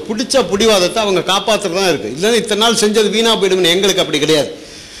அவங்க பிடிச்ச பிடிவாதத்தை அவங்க காப்பாற்றுறதான் இருக்குது. இல்லைன்னா இத்தனை நாள் செஞ்சது வீணாக போயிடுங்கன்னு. எங்களுக்கு அப்படி கிடையாது.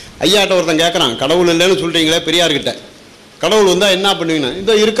 ஐயாட்ட ஒருத்தன் கேட்குறான், கடவுள் இல்லைன்னு சொல்கிறீங்களே பெரியார்கிட்ட, கடவுள் என்ன பண்ணுவீங்கன்னா,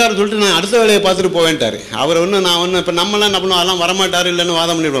 இதோ இருக்காருன்னு சொல்லிட்டு நான் அடுத்த வேலையை பார்த்துட்டு போவேன்ட்டார். அவர் நான் இப்போ நம்மளாம் என்ன பண்ணுவோம், அதெல்லாம் வரமாட்டார் இல்லைன்னு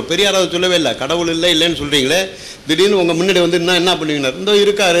வாதம் பண்ணிடுவோம். பெரியார் அதை சொல்லவே இல்லை. கடவுள் இல்லைன்னு சொல்கிறீங்களே, திடீர்னு உங்கள் முன்னாடி என்ன பண்ணுவீங்கன்னார், இதோ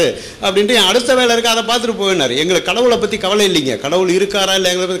இருக்காரு அப்படின்ட்டு அடுத்த வேலை இருக்குது அதை பார்த்துட்டு போவேனார். எங்களுக்கு கடவுளை பற்றி கவலை இல்லைங்க. கடவுள் இருக்காரா இல்லை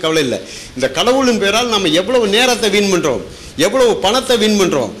எங்களை பற்றி கவலை இல்லை. இந்த கடவுளின் பேரால் நம்ம எவ்வளவு நேரத்தை வீண் பண்ணுறோம், எவ்வளவு பணத்தை வீண்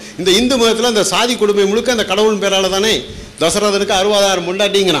பண்ணுறோம். இந்த இந்து மதத்தில் அந்த சாதி கொடுமை முழுக்க அந்த கடவுளின் பேரால் தானே. தசரதனுக்கு 60,000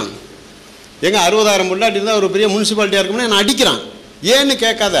 பொண்டாட்டிங்கிறான். எங்க 60,000 பொண்டாட்டி இருந்தால் ஒரு பெரிய முனிசிபாலிட்டியாக இருக்கும்னா நான் அடிக்கிறான். ஏன்னு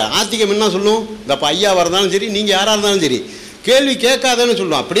கேட்காத. ஆத்திகம் என்ன சொல்லும், இந்த ஐயா இருந்தாலும் சரி, நீங்கள் யாராக இருந்தாலும் சரி, கேள்வி கேட்காதன்னு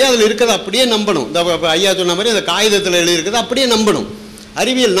சொல்லுவோம். அப்படியே அதில் இருக்கிறத அப்படியே நம்பணும். இந்த ஐயா சொன்ன மாதிரி அந்த காகிதத்தில் எழுதியிருக்கிறத அப்படியே நம்பணும்.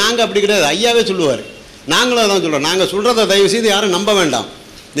 அறிவியல் நாங்கள் அப்படி கிடையாது. ஐயாவே சொல்லுவார், நாங்களும் அதான் சொல்கிறோம். நாங்கள் சொல்கிறத தயவு செய்து யாரும் நம்ப வேண்டாம்.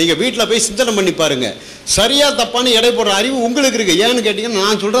 நீங்கள் வீட்டில் போய் சிந்தனை பண்ணி பாருங்கள். சரியாக தப்பான எடை போடுற அறிவு உங்களுக்கு இருக்குது. ஏன்னு கேட்டிங்கன்னா,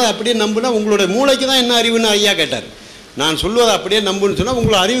 நான் சொல்கிறத அப்படியே நம்புனா உங்களுடைய மூளைக்கு தான் என்ன அறிவுன்னு ஐயா கேட்டார். நான் சொல்வதை அப்படியே நம்புன்னு சொன்னால்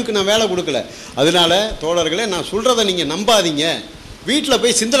உங்களை அறிவுக்கு நான் வேலை கொடுக்கல. அதனால தோழர்களே, நான் சொல்கிறத நீங்கள் நம்பாதீங்க. வீட்டில்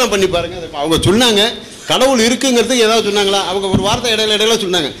போய் சிந்தனை பண்ணி பாருங்கள். அவங்க சொன்னாங்க கடவுள் இருக்குங்கிறதுக்கு ஏதாவது சொன்னாங்களா? அவங்க ஒரு வார்த்தை இடையில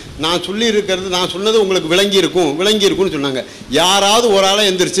சொன்னாங்க, நான் சொல்லி இருக்கிறது, நான் சொன்னது உங்களுக்கு விளங்கி இருக்கும்னு சொன்னாங்க. யாராவது ஒரு ஆளை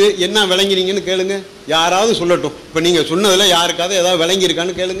எந்திரிச்சு என்ன விளங்கினீங்கன்னு கேளுங்க. யாராவது சொல்லட்டும். இப்போ நீங்கள் சொன்னதில் யாருக்காவது ஏதாவது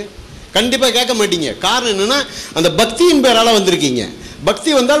விளங்கியிருக்கான்னு கேளுங்க. கண்டிப்பாக கேட்க மாட்டீங்க. காரணம் என்னென்னா, அந்த பக்தியின் பேரால் வந்திருக்கீங்க. பக்தி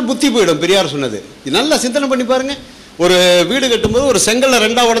வந்தால் புத்தி போயிடும். பெரியார் சொன்னது. நல்லா சிந்தனை பண்ணி பாருங்கள். ஒரு வீடு கட்டும்போது ஒரு செங்கல்ல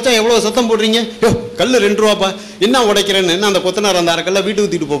 2 உடைச்சா எவ்வளோ சத்தம் போடுறீங்க? கல் 2 ரூபாப்பா, என்ன உடைக்கிறேன்னு. என்ன அந்த கொத்தனார் அந்த அரைக்கல்ல வீட்டுக்கு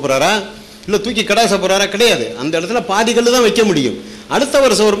தூக்கிட்டு போகிறாரா, இல்லை தூக்கி கடாச போகிறாரா? கிடையாது. அந்த இடத்துல பாதி கல் தான் வைக்க முடியும். அடுத்த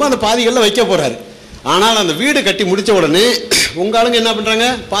வருஷம் வரும்போது அந்த பாதி கல்ல வைக்க போகிறாரு. ஆனால் அந்த வீடு கட்டி முடித்த உடனே உங்கள் ஆளுங்க என்ன பண்ணுறாங்க,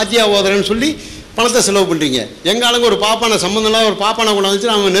 பாத்தியா ஓதுறேன்னு சொல்லி பணத்தை செலவு பண்ணுறீங்க. எங்கள் ஆளுங்க ஒரு பாப்பானை சம்மந்தம்லாம் ஒரு பாப்பானை கொண்டு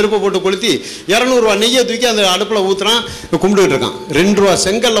வந்துச்சு, அவன் நெருப்பை போட்டு கொளுத்தி 200 ரூபா நெய்யை தூக்கி அந்த அடுப்பில் ஊற்றுறான், கும்பிட்டுட்டு இருக்கான். 2 ரூபா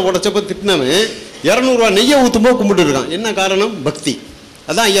செங்கல்ல உடைச்சப்போ திட்டினவன் 200 ரூபா நெய்யை ஊற்றும்போது கும்பிட்டு இருக்கான். என்ன காரணம்? பக்தி.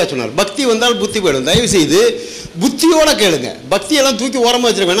 அதான் ஐயா சொன்னார், பக்தி வந்தால் புத்தி போயிடும். தயவு செய்து புத்தியோட கேளுங்க. பக்தியெல்லாம் தூக்கி ஓரமாக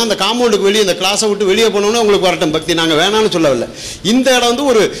வச்சிருக்க வேணா. அந்த காம்பவுண்டுக்கு வெளியே, இந்த கிளாஸை விட்டு வெளியே போனோம்னா உங்களுக்கு வரட்டும் பக்தி. நாங்கள் வேணான்னு சொல்லவில்லை. இந்த இடம் வந்து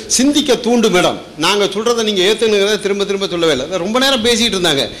ஒரு சிந்திக்க தூண்டும் இடம். நாங்கள் சொல்கிறத நீங்கள் ஏற்றுனுங்கிறத திரும்ப திரும்ப சொல்லவே இல்லை. ரொம்ப நேரம் பேசிகிட்டு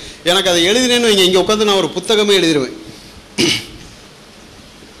இருந்தாங்க. எனக்கு அதை எழுதினேன்னு வைங்க, இங்கே உட்காந்து நான் ஒரு புத்தகமே எழுதிடுவேன்.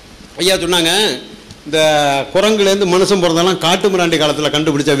 ஐயா சொன்னாங்க, இந்த குரங்குலேருந்து மனுஷன் பிறந்தெல்லாம் காட்டு மிராண்டி காலத்தில்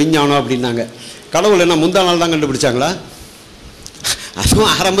கண்டுபிடிச்ச விஞ்ஞானம் அப்படின்னாங்க. கடவுள் என்ன முந்தா நாள் தான் கண்டுபிடிச்சாங்களா? அதுவும்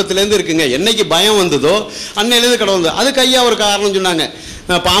ஆரம்பத்துலேருந்து இருக்குங்க. என்னைக்கு பயம் வந்ததோ அன்னையிலேருந்து கடவுள் வந்து. அதுக்கு ஐயா ஒரு காரணம் சொன்னாங்க,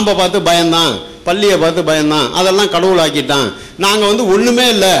 பாம்பை பார்த்து பயந்தான், பள்ளியை பார்த்து பயந்தான், அதெல்லாம் கடவுள் ஆக்கிட்டான். நாங்கள் வந்து ஒன்றுமே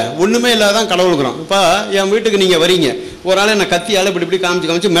இல்லாதான் கடவுளுக்குறோம். இப்போ என் வீட்டுக்கு நீங்கள் வரீங்க, ஒரு ஆள் என்னை கத்தியால் இப்படி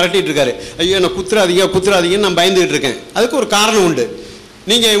காமிச்சு மிரட்டிட்டு இருக்காரு. ஐயோ என்னை குத்துறாதீங்கன்னு நான் பயந்துகிட்டு இருக்கேன். அதுக்கு ஒரு காரணம் உண்டு.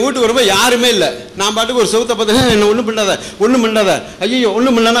 நீங்கள் வீட்டுக்கு வரும்போது யாருமே இல்லை, நான் பாட்டுக்கு ஒரு செவுத்தை பார்த்து என்ன ஒன்றும் பண்ணாத ஐயோ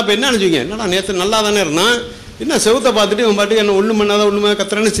ஒன்றும் பண்ணலன்னா இப்போ என்ன நினச்சிங்க, என்னடா நேற்று நல்லா தானே இருந்தான், என்ன செவுத்தை பார்த்துட்டு இவன் பாட்டுக்கு என்ன ஒன்றும் பண்ணாத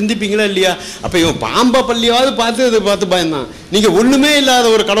கத்துறான்னு சிந்திப்பீங்களா இல்லையா? அப்போ இவன் பாம்பை பள்ளியாவது பார்த்து பயந்தான். நீங்கள் ஒன்றுமே இல்லாத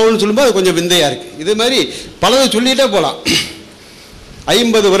ஒரு கடவுள்னு சொல்லும்போது அது கொஞ்சம் விந்தையாக இருக்குது. இது மாதிரி பலதை சொல்லிகிட்டே போகலாம்.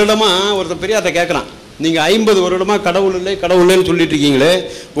 50 வருடமாக ஒருத்தர் பெரியார்ட்ட கேட்குறான், நீங்கள் 50 வருடமாக கடவுள் இல்லைன்னு சொல்லிட்டு இருக்கீங்களே,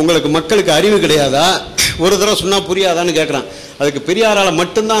 உங்களுக்கு மக்களுக்கு அறிவு கிடையாதா? ஒரு தடவை சொன்னால் புரியாதான்னு கேட்குறான். அதுக்கு பெரியாரால்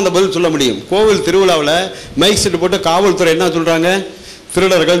மட்டும்தான் அந்த பதில் சொல்ல முடியும். கோவில் திருவிழாவில் மைக் செட்டு போட்டு காவல்துறை என்ன சொல்கிறாங்க,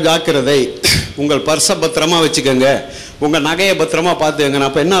 திருடர்கள் ஜாக்கிரதை, உங்கள் பர்ஸை பத்திரமா வச்சுக்கோங்க, உங்கள் நகையை பத்திரமா பார்த்துக்கங்க.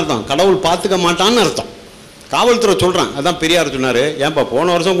 அப்போ என்ன அர்த்தம்? கடவுள் பார்த்துக்க மாட்டான்னு அர்த்தம். காவல்துறை சொல்கிறான். அதான் பெரியார் சொன்னார், ஏன்பா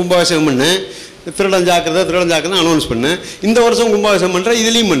போன வருஷம் கும்பாபிஷேகம் பண்ணு, திருடன் ஜாக்கிரதை அனௌன்ஸ் பண்ணு, இந்த வருஷம் கும்பாபிஷேகம் பண்ணுற,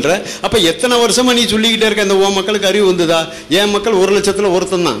 இதுலேயும் பண்ணுற. அப்போ எத்தனை வருஷமாக நீ சொல்லிக்கிட்டே இருக்க, இந்த மக்களுக்கு அறிவு வந்ததா? என் மக்கள் 1 லட்சத்தில்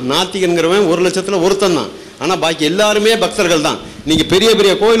ஒருத்தன் தான், நாத்திகன்கிறவன் 1 லட்சத்தில் ஒருத்தன் தான். ஆனால் பாக்கி எல்லாருமே பக்தர்கள் தான். நீங்கள் பெரிய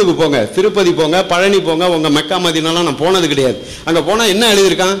பெரிய கோயிலுக்கு போங்க, திருப்பதி போங்க, பழனி போங்க, உங்கள் மெக்கா மதீனாலாம் நான் போனது கிடையாது. அங்கே போனால் என்ன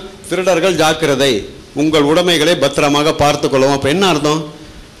எழுதியிருக்கான்? திருடர்கள் ஜாக்கிரதை, உங்கள் உடைமைகளை பத்திரமாக பார்த்துக்கொள்ளும். அப்போ என்ன அர்த்தம்?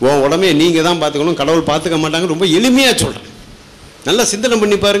 உன் உடமையை நீங்கள் தான் பார்த்துக்கணும், கடவுள் பார்த்துக்க மாட்டாங்க. ரொம்ப எளிமையாக சொல்கிறேன், நல்லா சிந்தனை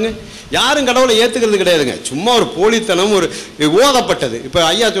பண்ணி பாருங்க. யாரும் கடவுளை ஏற்றுக்கிறது கிடையாதுங்க. சும்மா ஒரு போலித்தனம், ஒரு ஓதப்பட்டது. இப்போ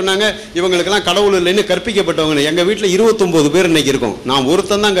ஐயா சொன்னாங்க, இவங்களுக்கெல்லாம் கடவுள் இல்லைன்னு கற்பிக்கப்பட்டவங்க. எங்கள் வீட்டில் 29 பேர் இன்னைக்கு இருக்கோம். நான்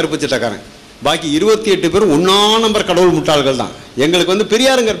ஒருத்தன் தான் கற்பிச்சிட்டக்காரன். பாக்கி 28 பேரும் 1ஆம் நம்பர் கடவுள் முட்டாள்கள் தான். எங்களுக்கு வந்து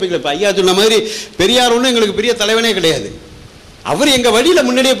பெரியாரும் கற்பிக்கல. இப்போ ஐயா சொன்ன மாதிரி பெரியார் ஒன்றும் எங்களுக்கு பெரிய தலைவனே கிடையாது. அவர் எங்கள் வழியில்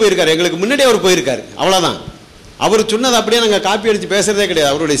முன்னாடியே போயிருக்காரு, எங்களுக்கு முன்னாடியே அவர் போயிருக்காரு, அவ்வளோதான். அவர் சொன்னது அப்படியே நாங்கள் காப்பி அடித்து பேசுகிறதே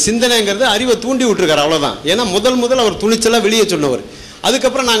கிடையாது. அவருடைய சிந்தனைங்கிறது அறிவை தூண்டி விட்டுருக்காரு, அவ்வளோதான். ஏன்னா முதல் அவர் துணிச்சலாக வெளியே சொன்னவர்.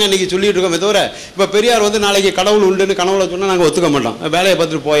 அதுக்கப்புறம் நாங்கள் இன்றைக்கி சொல்லிட்டு இருக்கோமே தவிர, இப்போ பெரியார் வந்து நாளைக்கு கடவுள் உண்டுன்னு கனவுல சொன்னால் நாங்கள் ஒத்துக்க மாட்டோம், வேலையை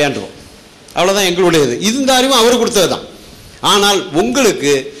பார்த்துட்டு போயான்றோம், அவ்வளோதான் எங்களுடையது. இந்த அறிவும் அவர் கொடுத்தது தான். ஆனால்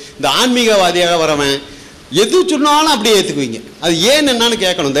உங்களுக்கு இந்த ஆன்மீகவாதியாக வரவன் எது சொன்னாலும் அப்படியே ஏற்றுக்குவீங்க. அது ஏன் என்னன்னு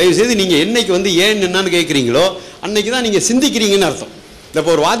கேட்கணும். தயவுசெய்து நீங்கள் என்னைக்கு வந்து ஏன் என்னன்னு கேட்குறீங்களோ அன்னைக்கு தான் நீங்கள் சிந்திக்கிறீங்கன்னு அர்த்தம். இப்போ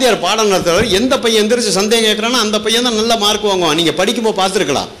ஒரு வாத்தியார் பாடம் நடத்துறவர் எந்த பையன் எந்திரிச்சு சந்தேகம் கேட்குறான்னா அந்த பையன் தான் நல்ல மார்க் வாங்குவான். நீங்கள் படிக்கும்போது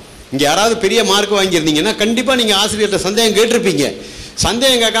பார்த்துருக்கலாம். இங்கே யாராவது பெரிய மார்க் வாங்கியிருந்தீங்கன்னா கண்டிப்பாக நீங்கள் ஆசிரியர்கிட்ட சந்தேகம் கேட்டிருப்பீங்க.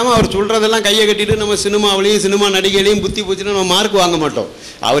 சந்தேகம் கேட்காம அவர் சொல்கிறதெல்லாம் கையை கட்டிட்டு நம்ம சினிமாவிலையும் சினிமா நடிகையிலையும் புத்தி போச்சுன்னா நம்ம மார்க் வாங்க மாட்டோம்.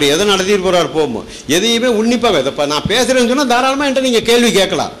 அவர் எதை நடத்திட்டு போகிறார் போகும்போது எதையுமே உன்னிப்பாக இப்போ நான் பேசுகிறேன்னு சொன்னால் தாராளமாக என்கிட்ட நீங்கள் கேள்வி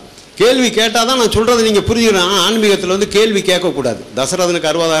கேட்கலாம். கேள்வி கேட்டால் தான் நான் சொல்கிறத நீங்கள் புரிஞ்சுக்கணும். ஆன்மீகத்தில் வந்து கேள்வி கேட்கக்கூடாது. தசரதனுக்கு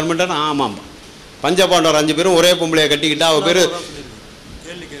 60,000 பண்ணிட்டா ஆமாம், பஞ்சபாண்டவர் 5 பேரும் ஒரே பொம்பளையை கட்டிக்கிட்டா அவ பேர்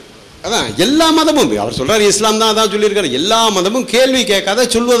அதான். எல்லா மதமும் அவர் சொல்கிறார், இஸ்லாம் தான் அதான் சொல்லியிருக்காரு. எல்லா மதமும் கேள்வி கேட்காத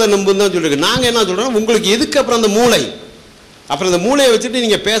சொல்வதை நம்புன்னு தான் சொல்லியிருக்கு. நாங்கள் என்ன சொல்கிறோம், உங்களுக்கு எதுக்கு அப்புறம் அந்த மூளை அப்புறம் இந்த மூளையை வச்சுட்டு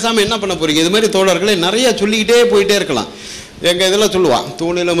நீங்கள் பேசாமல் என்ன பண்ண போகிறீங்க? இது மாதிரி தோழர்களை நிறைய சொல்லிக்கிட்டே போயிட்டே இருக்கலாம். எங்கள் இதெல்லாம் சொல்லுவான்,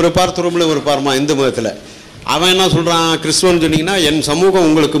 தூணிலும் இருப்பார் துரும்பிலும் இருப்பார்மா இந்து மதத்தில். அவன் என்ன சொல்கிறான், கிறிஸ்துவன் சொன்னீங்கன்னா என் சமூகம்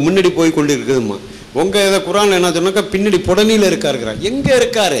உங்களுக்கு முன்னாடி போய் கொண்டு இருக்குதுமா. உங்கள் இதை குரான் என்ன சொன்னாக்கா பின்னாடி புடனியில் இருக்காருக்கிறார். எங்கே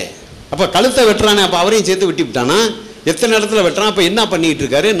இருக்காரு? அப்போ கழுத்தை வெட்டுறானே, அப்போ அவரையும் சேர்த்து வெட்டி விட்டானா? எத்தனை இடத்துல வெட்டுறான்? அப்போ என்ன பண்ணிட்டு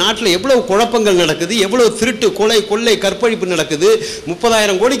இருக்காரு? நாட்டில் எவ்வளவு குழப்பங்கள் நடக்குது, எவ்வளவு திருட்டு கொலை கொள்ளை கற்பழிப்பு நடக்குது.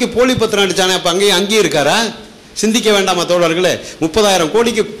 30,000 கோடிக்கு போலி பத்திரம் அடிச்சானே, அப்போ அங்கேயும் இருக்காரா? சிந்திக்க வேண்டாமா தோழர்களே? 30,000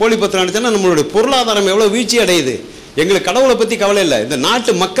 கோடிக்கு போலி பத்திரம் அடிச்சானா நம்மளுடைய பொருளாதாரம் எவ்வளோ வீழ்ச்சி அடையுது. எங்களுக்கு கடவுளை பற்றி கவலை இல்லை, இந்த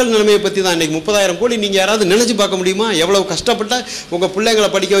நாட்டு மக்கள் நிலைமையை பற்றி தான். இன்றைக்கி 30,000 கோடி நீங்கள் யாராவது நினச்சி பார்க்க முடியுமா? எவ்வளோ கஷ்டப்பட்டா உங்கள் பிள்ளைங்களை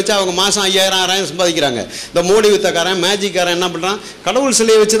படிக்க வச்சா அவங்க மாதம் 5,000 6,000 சம்பாதிக்கிறாங்க. இந்த மோடி வித்தக்காரன் மேஜிக்காரன் என்ன பண்ணுறான்? கடவுள்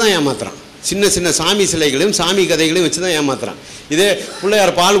சிலையை வச்சு தான் ஏமாத்துறான். சின்ன சின்ன சாமி சிலைகளையும் சாமி கதைகளையும் வச்சு தான் ஏமாத்துறான். இதே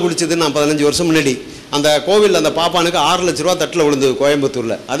பிள்ளையார் பால் குடிச்சது நான் 15 வருஷம் முன்னாடி அந்த கோவிலில் அந்த பாப்பானுக்கு 6 லட்ச ரூபா தட்டில் விழுந்து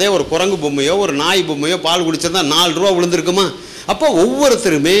கோயம்புத்தூரில். அதே ஒரு குரங்கு பொம்மையோ ஒரு நாய் பொம்மையோ பால் குடிச்சிருந்தா 4 ரூபா விழுந்திருக்குமா? அப்போ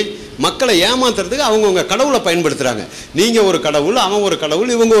ஒவ்வொருத்தருமே மக்களை ஏமாத்துறதுக்கு அவங்கவுங்க கடவுளை பயன்படுத்துகிறாங்க. நீங்கள் ஒரு கடவுள், அவன் ஒரு கடவுள்,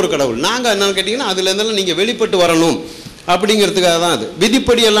 இவங்க ஒரு கடவுள். நாங்கள் என்னன்னு கேட்டிங்கன்னா அதுலேருந்தெல்லாம் நீங்கள் வெளிப்பட்டு வரணும் அப்படிங்கிறதுக்காக தான். அது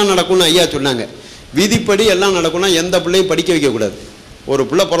விதிப்படி எல்லாம் நடக்கும்னு ஐயா சொன்னாங்க. விதிப்படி எல்லாம் நடக்கும்னா எந்த பிள்ளையும் படிக்க வைக்கக்கூடாது. ஒரு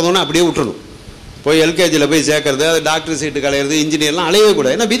பிள்ளை பிறந்தோன்னே அப்படியே விட்டுணும். போய் எல்கேஜியில் போய் சேர்க்கறது, அது டாக்டர் சீட்டு கலையிறது, இன்ஜினியர்லாம் அலையவே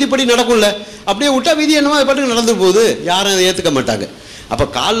கூடாது. ஏன்னா விதிப்படி நடக்கும்ல. அப்படியே விட்டால் விதி என்னமோ அது பாட்டுக்கு நடந்து போகுது, யாரும் அதை ஏற்றுக்க மாட்டாங்க. அப்போ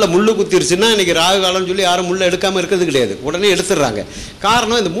காலில் முள்ளு குத்திருச்சுன்னா இன்றைக்கி ராகு காலம்னு சொல்லி யாரும் முள்ளை எடுக்காமல் இருக்கிறது கிடையாது, உடனே எடுத்துடுறாங்க.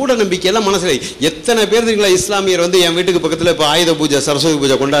 காரணம் இந்த மூட நம்பிக்கையெல்லாம் மனசில். எத்தனை பேர் இருக்குங்களா இஸ்லாமியர் வந்து என் வீட்டுக்கு பக்கத்தில் இப்போ ஆயுத பூஜை சரஸ்வதி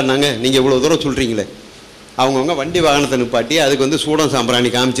பூஜை கொண்டாடினாங்க. நீங்கள் இவ்வளோ தூரம் சொல்கிறீங்களே, அவங்கவுங்க வண்டி வாகனத்தை நிப்பாட்டி அதுக்கு வந்து சூடம் சாம்பிராணி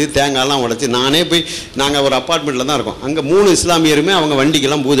காமிச்சு தேங்காய்லாம் உடச்சி, நானே போய் நாங்கள் ஒரு அப்பார்ட்மெண்ட்டில் தான் இருக்கோம், அங்கே 3 இஸ்லாமியருமே அவங்க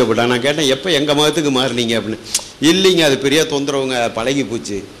வண்டிக்கெல்லாம் பூஜை போட்டாங்க. நான் கேட்டேன் எப்போ எங்கள் மதத்துக்கு மாறினீங்க அப்படின்னு. இல்லைங்க அது பெரிய தொந்தரவுங்க, பழகி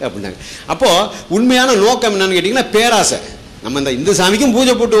போச்சு அப்படின்னாங்க. அப்போது உண்மையான நோக்கம் என்னன்னு கேட்டிங்கன்னா பேராசை. நம்ம இந்த இந்து சாமிக்கும்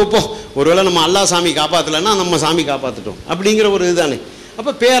பூஜை போட்டு வைப்போம், ஒருவேளை நம்ம அல்லா சாமி காப்பாற்றலைன்னா நம்ம சாமி காப்பாற்றிட்டோம் அப்படிங்கிற ஒரு இதுதானே.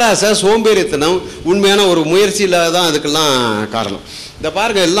 அப்போ பேராசை சோம்பேறித்தனம் உண்மையான ஒரு முயற்சியில் தான் அதுக்கெல்லாம் காரணம். இந்த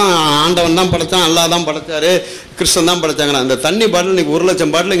பாருங்க, எல்லாம் ஆண்டவன் தான் படைத்தான், அல்லா தான் படைச்சாரு, கிறிஸ்தன் தான் படைச்சாங்கன்னா. அந்த தண்ணி பாட்டில் இன்றைக்கி 1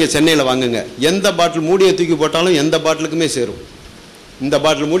 லட்சம் பாட்டில் இங்கே சென்னையில் வாங்குங்க. எந்த பாட்டில் மூடியை தூக்கி போட்டாலும் எந்த பாட்டிலுக்குமே சேரும். இந்த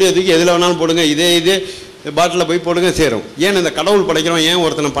பாட்டில் மூடியை தூக்கி எதில் வேணாலும் போடுங்க, இதே பாட்டிலில் போய் போடுங்க, சேரும். ஏன் இந்த கடவுள் படைக்கிறோம்? ஏன்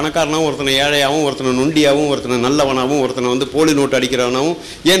ஒருத்தனை பணக்காரனாகவும் ஒருத்தனை ஏழையாகவும் ஒருத்தனை நொண்டியாகவும் ஒருத்தனை நல்லவனாகவும் ஒருத்தனை வந்து போலி நோட்டு அடிக்கிறவனாகவும்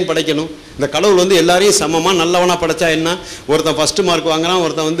ஏன் படைக்கணும்? இந்த கடவுள் வந்து எல்லாரையும் சமமாக நல்லவனாக படைச்சா என்ன? ஒருத்தன் ஃபஸ்ட்டு மார்க் வாங்குறான்,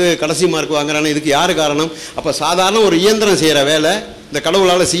 ஒருத்தன் வந்து கடைசி மார்க் வாங்குறான்னு. இதுக்கு யார் காரணம்? அப்போ சாதாரண ஒரு இயந்திரம் செய்கிற வேலை இந்த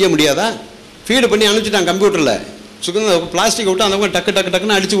கடவுளால் செய்ய முடியாதா? ஃபீடு பண்ணி அனுப்பிச்சிட்டான் கம்ப்யூட்டரில், சுகந்த பிளாஸ்டிக் விட்டு அந்த டக்கு டக்கு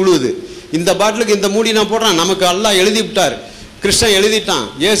டக்குன்னு அடித்து விழுவுது. இந்த பாட்டிலுக்கு இந்த மூடி நான் போடுறான், நமக்கு எல்லாம் எழுதி விட்டார், கிருஷ்ணன் எழுதிட்டான்,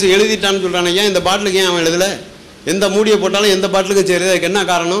 ஏசு எழுதிட்டான்னு சொல்கிறான். ஏன் இந்த பாட்டிலுக்கு ஏன் அவன் எழுதலை? எந்த மூடியை போட்டாலும் எந்த பாட்டிலுக்கும் சரி, அதுக்கு என்ன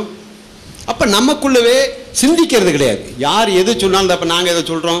காரணம்? அப்போ நமக்குள்ளவே சிந்திக்கிறது கிடையாது. யார் எது சொன்னாலும் அப்போ நாங்கள் எதை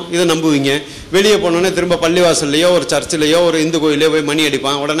சொல்கிறோம் இதை நம்புவீங்க. வெளியே போனோன்னே திரும்ப பள்ளிவாசல்லையோ ஒரு சர்ச்சிலையோ ஒரு இந்து கோயிலையோ போய் மணி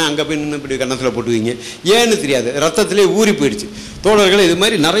அடிப்பான், உடனே அங்கே போய் நின்று இப்படி கன்னத்தில் போட்டுவீங்க. ஏன்னு தெரியாது, ரத்தத்திலே ஊறி போயிடுச்சு. தோழர்கள் இது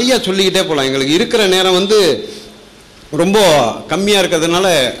மாதிரி நிறையா சொல்லிக்கிட்டே போகலாம். எங்களுக்கு இருக்கிற நேரம் வந்து ரொம்ப கம்மியாக இருக்கிறதுனால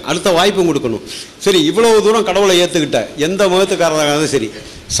அடுத்த வாய்ப்பும் கொடுக்கணும். சரி, இவ்வளவு தூரம் கடவுளை ஏற்றுக்கிட்ட எந்த மதத்துக்காரராக இருந்தாலும் சரி,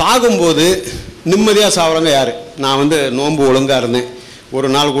 சாகும்போது நிம்மதியாக சாகுறவங்க யார்? நான் வந்து நோன்பு ஒழுங்காக இருந்தேன், ஒரு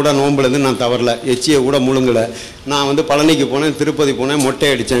நாள் கூட நோன்புலேருந்து நான் தவறல, எச்சியை கூட முழுங்கலை, நான் வந்து பழனிக்கு போனேன், திருப்பதி போனேன், மொட்டை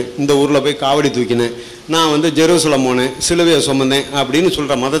அடித்தேன், இந்த ஊரில் போய் காவடி தூக்கினேன், நான் வந்து ஜெருசலம் போனேன், சிலுவையை சுமந்தேன் அப்படின்னு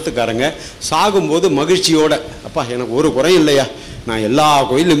சொல்கிற மதத்துக்காரங்க சாகும்போது மகிழ்ச்சியோட, அப்பா எனக்கு ஒரு குறையும் இல்லையா, நான் எல்லா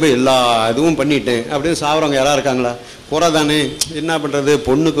கோயிலும் போய் எல்லா இதுவும் பண்ணிட்டேன் அப்படின்னு சாகுறவங்க யாராக இருக்காங்களா? குறை தானே, என்ன பண்ணுறது,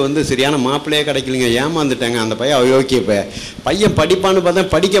 பொண்ணுக்கு வந்து சரியான மாப்பிள்ளையே கிடைக்கலிங்க, ஏமாந்துட்டேங்க, அந்த பையன் அயோக்கிய பையன் படிப்பான்னு பார்த்தா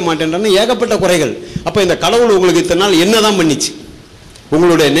படிக்க மாட்டேன்றான்னு ஏகப்பட்ட குறைகள். அப்போ இந்த கடவுள் உங்களுக்கு இத்தனை நாள் என்ன தான் பண்ணிச்சு?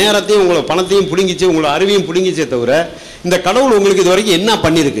 உங்களுடைய நேரத்தையும் உங்களை பணத்தையும் பிடுங்கிச்சு, உங்களை அறிவையும் பிடுங்கிச்சே தவிர இந்த கடவுள் உங்களுக்கு இது வரைக்கும் என்ன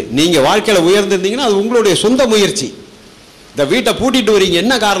பண்ணியிருக்கு? நீங்கள் வாழ்க்கையில் உயர்ந்திருந்தீங்கன்னா அது உங்களுடைய சொந்த முயற்சி. இந்த வீட்டை பூட்டிட்டு வரீங்க,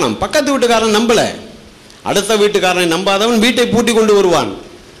 என்ன காரணம்? பக்கத்து வீட்டுக்காரன் நம்பலை, அடுத்த வீட்டுக்காரனை நம்பாதவன் வீட்டை பூட்டி கொண்டு வருவான்,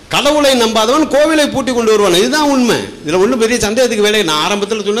 கடவுளை நம்பாதவன் கோவிலை பூட்டி கொண்டு வருவான். இதுதான் உண்மை. இதில் ஒன்றும் பெரிய சந்தேகத்துக்கு வேலை. நான்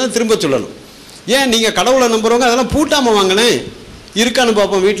ஆரம்பத்தில் சொன்னது திரும்ப சொல்லணும். ஏன் நீங்கள் கடவுளை நம்புறவங்க அதெல்லாம் பூட்டாமல் வாங்கினேன் இருக்கான்னு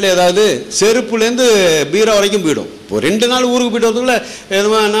பார்ப்போம். வீட்டில் ஏதாவது செருப்புலேருந்து பீரோ வரைக்கும் போயிடும். இப்போ 2 நாள் ஊருக்கு போய்ட்டு வரதுக்குள்ள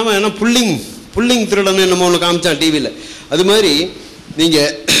எதுவும் என்ன என்ன புல்லிங் திருடன்னு என்னமோ ஒன்று காமிச்சான் டிவியில். அது மாதிரி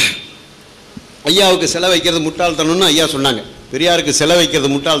நீங்கள் ஐயாவுக்கு செலவு வைக்கிறது முட்டாள்தனம்னு ஐயா சொன்னாங்க. பெரியாருக்கு செலவு வைக்கிறது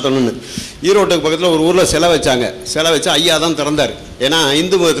முட்டாள்தனம்னு. ஈரோட்டுக்கு பக்கத்தில் ஒரு ஊரில் செலவு வச்சாங்க. செலவு வச்சு ஐயா தான் திறந்தார். ஏன்னா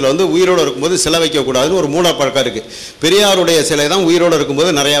இந்து மதத்தில் வந்து உயிரோடு இருக்கும்போது செலவு வைக்கக்கூடாதுன்னு ஒரு மூட பழக்கம் இருக்குது. பெரியாருடைய சிலை தான் உயிரோடு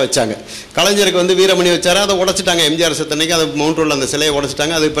இருக்கும்போது நிறையா வச்சாங்க. கலைஞருக்கு வந்து வீரமணி வச்சாரு, அதை உடச்சிட்டாங்க. எம்ஜிஆர் செத்தன்னைக்கு அதை மவுண்ட் ரோடில் அந்த சிலையை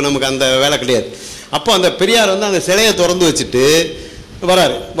உடச்சிட்டாங்க. அது இப்போ நமக்கு அந்த வேலை கிடையாது. அப்போ அந்த பெரியார் வந்து அந்த சிலையை திறந்து வச்சுட்டு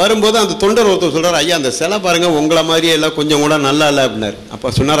வராரு. வரும்போது அந்த தொண்டர் ஒருத்தர் சொல்கிறார், ஐயா அந்த சிலை பாருங்கள் உங்களை மாதிரியே இல்லை, கொஞ்சம் கூட நல்லா இல்லை அப்படின்னாரு. அப்போ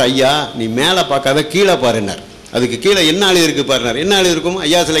சொன்னார், ஐயா நீ மேலே பார்க்காத கீழே பாருன்னார். அதுக்கு கீழே என்ன எழுதியிருக்கு பாருனார். என்ன எழுதியிருக்கும்?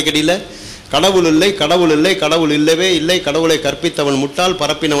 ஐயா சிலைக்கடியில் கடவுள் இல்லை, கடவுள் இல்லை, கடவுள் இல்லவே இல்லை, கடவுளை கற்பித்தவன் முட்டாள்,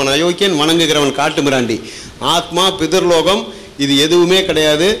 பரப்பினவன் அயோக்கியன், வணங்குகிறவன் காட்டு மிராண்டி, ஆத்மா பிதர்லோகம் இது எதுவுமே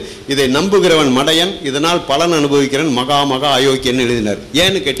கிடையாது, இதை நம்புகிறவன் மடையன், இதனால் பலன் அனுபவிக்கிறவன் மகா மகா அயோக்கியன்னு எழுதினார்.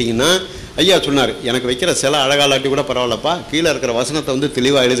 ஏன்னு கேட்டிங்கன்னா ஐயா சொன்னார், எனக்கு வைக்கிற சில அழகாலாட்டி கூட பரவாயில்லப்பா, கீழே இருக்கிற வசனத்தை வந்து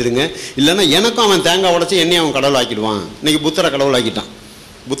தெளிவாக எழுதிருங்க, இல்லைன்னா எனக்கும் அவன் தேங்காய் உடச்சி என்னையும் அவன் கடவுள் ஆக்கிடுவான். இன்றைக்கி புத்தரை கடவுள் ஆக்கிட்டான்.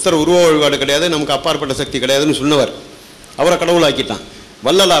 புத்தர் உருவ வழிபாடு கிடையாது, நமக்கு அப்பாற்பட்ட சக்தி கிடையாதுன்னு சொன்னவர், அவரை கடவுள் ஆக்கிட்டான்.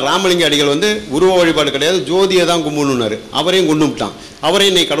 வள்ளலார் ராமலிங்க அடிகள் வந்து உருவ வழிபாடு கிடையாது, ஜோதியை தான் கும்பிடணுன்னாரு, அவரையும் கொண்டுட்டான்,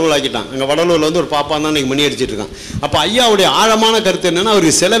 அவரையும் இன்னைக்கு கடவுள் ஆக்கிட்டான். அங்கே வடலூரில் வந்து ஒரு பாப்பா தான் இன்னைக்கு மணி அடிச்சிட்டு இருக்கான். அப்போ ஐயாவுடைய ஆழமான கருத்து என்னன்னா,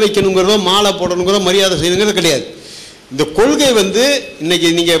 அவருக்கு சிலை வைக்கணுங்கிறதோ மாலை போடணுங்கிறதோ மரியாதை செய்யணுங்கிறது கிடையாது. இந்த கொள்கை வந்து இன்னைக்கு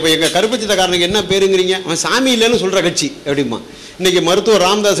நீங்கள் இப்போ எங்கள் கருப்பச்சித்தக்காரனுக்கு என்ன பேருங்கிறீங்க, அவன் சாமி இல்லைன்னு சொல்கிற கட்சி எப்படிமா. இன்னைக்கு மருத்துவர்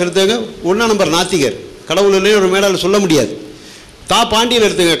ராமதாஸ் எடுத்தவங்க 1 நம்பர் நாத்திகர், கடவுள் இல்லைன்னு ஒரு மேடால் சொல்ல முடியாது. பாண்டியன்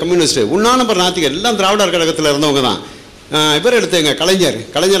எடுத்துங்க கம்யூனிஸ்ட் 1 நம்பர் நாத்திகர், எல்லாம் திராவிடர் கழகத்தில் இருந்தவங்க தான். இவர் எடுத்துங்க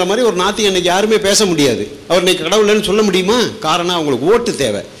கலைஞரை மாதிரி ஒரு நாத்திகர் இன்னைக்கு யாருமே பேச முடியாது. அவர் இன்னைக்கு கடவுள்னு சொல்ல முடியுமா? காரணம் அவங்களுக்கு ஓட்டு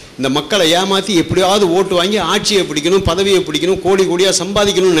தேவை. இந்த மக்களை ஏமாற்றி எப்படியாவது ஓட்டு வாங்கி ஆட்சியை பிடிக்கணும், பதவியை பிடிக்கணும், கோடி கோடியாக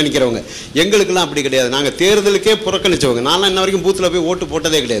சம்பாதிக்கணும்னு நினைக்கிறவங்க. எங்களுக்கெல்லாம் அப்படி கிடையாது. நாங்கள் தேர்தலுக்கே புறக்கணிச்சவங்க. நான்லாம் இன்ன வரைக்கும் பூத்தில் போய் ஓட்டு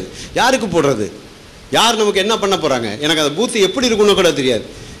போட்டதே கிடையாது. யாருக்கு போடுறது? யார் நமக்கு என்ன பண்ண போகிறாங்க? எனக்கு அந்த பூத்து எப்படி இருக்குன்னு கூட தெரியாது.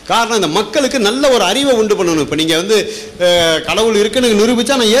 காரணம் இந்த மக்களுக்கு நல்ல ஒரு அறிவை உண்டு பண்ணணும். இப்போ நீங்கள் வந்து கடவுள் இருக்குன்னு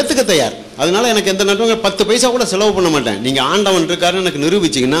நிரூபித்தா நான் ஏற்றுக்க தயார். அதனால எனக்கு எந்த நேரமும் 10 பைசா கூட செலவு பண்ண மாட்டேன். நீங்கள் ஆண்டவன் இருக்காருன்னு எனக்கு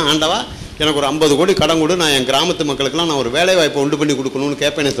நிரூபிச்சிங்கன்னா, ஆண்டவா எனக்கு ஒரு 50 கோடி கடன் கொடு, நான் என் கிராமத்து மக்களுக்கெல்லாம் நான் ஒரு வேலை வாய்ப்பை உண்டு பண்ணி கொடுக்கணும்னு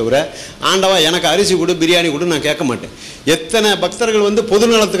கேட்பேனே தவிர, ஆண்டவா எனக்கு அரிசி கொடு, பிரியாணி கொடு நான் கேட்க மாட்டேன். எத்தனை பக்தர்கள் வந்து பொது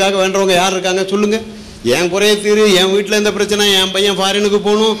நலத்துக்காக வேண்டவங்க யார் இருக்காங்க சொல்லுங்கள்? என் குறைய தீரு, என் வீட்டில் எந்த பிரச்சனை, என் பையன் ஃபாரினுக்கு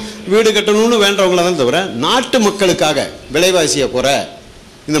போகணும், வீடு கட்டணும்னு வேண்டவங்கள தான் தவிர, நாட்டு மக்களுக்காக விலைவாசியை குறை,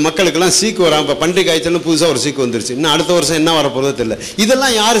 இந்த மக்களுக்கெல்லாம் சீக்கு வராமல், இப்போ பன்றி காய்ச்சல்னு புதுசாக ஒரு சீக்கு வந்துருச்சு, இன்னும் அடுத்த வருஷம் என்ன வரப்போகிறதோ தெரியல.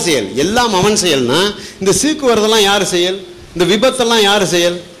 இதெல்லாம் யார் செயல்? எல்லாம் அவன் செயல்னா, இந்த சீக்கு வரதெல்லாம் யார் செயல்? இந்த விபத்தெல்லாம் யார்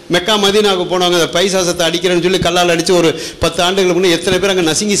செயல்? மெக்கா மதீனாவுக்கு போனவங்க அந்த பைசாசத்தை அடிக்கிறேன்னு சொல்லி கல்லால் அடித்து ஒரு 10 ஆண்டுகளுக்கு முன்னே எத்தனை பேர் அங்கே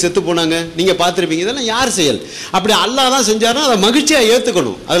நசுங்கி செத்து போனாங்க, நீங்கள் பார்த்துருப்பீங்க. இதெல்லாம் யார் செயல்? அப்படி அல்லா தான் செஞ்சாருன்னா அதை மகிழ்ச்சியாக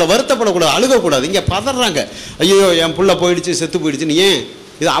ஏற்றுக்கணும், அதில் வருத்தப்படக்கூடாது, அழுகக்கூடாது. இங்கே பதறாங்க, ஐயோ என் புள்ள போயிடுச்சு, செத்து போயிடுச்சுன்னு. ஏன்?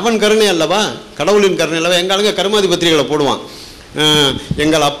 இது அவன் கருணை அல்லவா, கடவுளின் கருணை அல்லவா? எங்கள் ஆளுங்க கருமாதி பத்திரிகைகளை போடுவான்,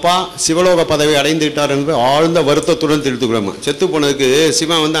 எங்கள் அப்பா சிவலோக பதவி அடைந்து விட்டார் என்று ஆழ்ந்த வருத்தத்துடன் தெரிவித்துக்கிறோமா. செத்து போனதுக்கு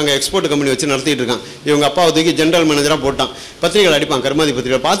சிவன் வந்து அங்கே எக்ஸ்போர்ட் கம்பெனி வச்சு நடத்திட்டு இருக்கான். இவங்க அப்பாவை தூக்கி ஜென்ரல் மேனேஜராக போட்டான். பத்திரிகைகள் அடிப்பான், கருமாதி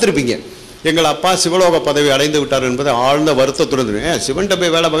பத்திரிகை பார்த்துருப்பீங்க. எங்கள் அப்பா சிவலோக பதவி அடைந்து விட்டார் என்பதை ஆழ்ந்த வருத்தத்துடன் தெரியும். சிவன்கிட்ட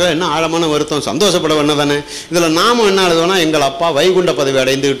போய் வேலை பார்க்க என்ன ஆழமான வருத்தம், சந்தோஷப்பட வேணா தானே. இதில் நாம என்ன எழுதுவோம்னா, எங்கள் அப்பா வைகுண்ட பதவி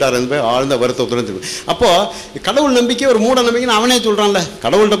அடைந்து விட்டார் என்பதை ஆழ்ந்த வருத்தத்துடன் தெரியும். அப்போது கடவுள் நம்பிக்கை ஒரு மூட நம்பிக்கைன்னு அவனே சொல்கிறான்ல.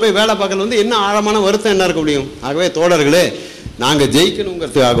 கடவுள்கிட்ட போய் வேலை பார்க்கறது வந்து என்ன ஆழமான வருத்தம் என்ன இருக்க முடியும்? ஆகவே தோழர்களே, நாங்கள்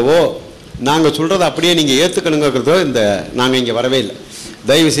ஜெயிக்கணுங்கிறதுக்காகவோ நாங்கள் சொல்கிறத அப்படியே நீங்கள் ஏற்றுக்கணுங்கிறதோ நாங்கள் இங்கே வரவே இல்லை.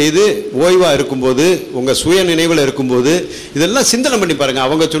 தயவு செய்து ஓய்வாக இருக்கும்போது, உங்கள் சுய நினைவில் இருக்கும்போது இதெல்லாம் சிந்தனை பண்ணி பாருங்கள்.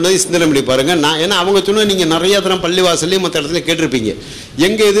 அவங்க சொன்னதை சிந்தனை பண்ணி பாருங்கள். ஏன்னா அவங்க சொன்னது நீங்கள் நிறையா தரம் பள்ளிவாசல்லையும் மற்ற இடத்துல கேட்டிருப்பீங்க.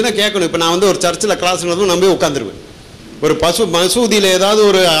 எங்கே எதுனா கேட்கணும். இப்போ நான் வந்து ஒரு சர்ச்சில் கிளாஸ் நடத்தும் நான் போய் உட்காந்துருவேன். ஒரு மசூதியில் ஏதாவது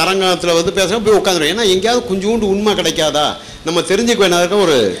ஒரு அரங்கத்தில் வந்து பேசுகிறேன், போய் உட்காந்துருவேன். ஏன்னா எங்கேயாவது கொஞ்சோண்டு உண்மை கிடைக்காதா, நம்ம தெரிஞ்சுக்க வேணாத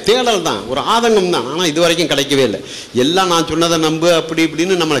ஒரு தேடல் தான், ஒரு ஆதங்கம் தான். ஆனால் இது வரைக்கும் கிடைக்கவே இல்லை. எல்லாம் நான் சொன்னதை நம்பு அப்படி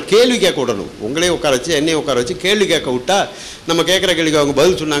இப்படின்னு நம்மளை கேள்வி கேட்க விடணும். உங்களே உட்கார வச்சு என்னையை உட்கார வச்சு கேள்வி கேட்க விட்டா, நம்ம கேட்குற கேள்விக்கு அவங்க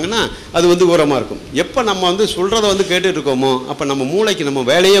பதில் சொன்னாங்கன்னா அது வந்து ஊரமாக இருக்கும். எப்போ நம்ம வந்து சொல்கிறத வந்து கேட்டுட்டு இருக்கோமோ, அப்போ நம்ம மூளைக்கு நம்ம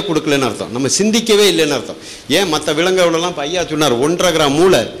வேலையே கொடுக்கலன்னு அர்த்தம், நம்ம சிந்திக்கவே இல்லைன்னு அர்த்தம். ஏன் மற்ற விலங்குகளெல்லாம் இப்போ ஐயா சொன்னார் 1.5 கிராம்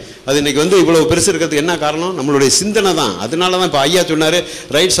மூளை, அது இன்றைக்கி வந்து இவ்வளோ பெருசு இருக்கிறதுக்கு என்ன காரணம்? நம்மளுடைய சிந்தனை தான். அதனால தான் இப்போ ஐயா சொன்னார்,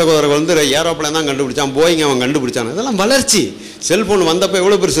 ரைட் சகோதரர்கள் வந்து ஏரோப்ளேன் தான் கண்டுபிடிச்சான், போயிங் அவன் கண்டுபிடிச்சான். இதெல்லாம் வளர்ச்சி. செல்ஃபோன் வந்தப்போ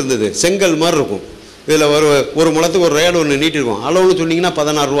எவ்வளோ பெருசு இருந்தது, செங்கல் மாதிரி இருக்கும். இதில் ஒரு முளத்துக்கு ஒரு ரேடு ஒன்று நீட்டிருக்கும். அளவுன்னு சொன்னீங்கன்னா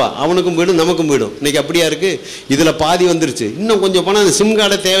 16 ரூபா, அவனுக்கும் போயிடும் நமக்கும் போயிடும். இன்றைக்கி அப்படியா இருக்குது? இதில் பாதி வந்துருச்சு. இன்னும் கொஞ்சம் போனால் அந்த சிம்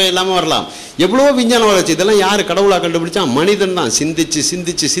கார்டை தேவையில்லாமல் வரலாம். எவ்வளோ விஞ்ஞானம் வளர்ச்சி. இதெல்லாம் யார் கடவுளாக கண்டுபிடிச்சா? மனிதன் தான்.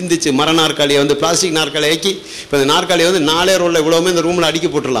 சிந்திச்சு மர நாற்காலியை வந்து பிளாஸ்டிக் நாற்காலி ஆக்கி, இப்போ இந்த நாற்காலியை வந்து 4 ரோலில் இவ்வளோமே இந்த ரூமில் அடுக்கி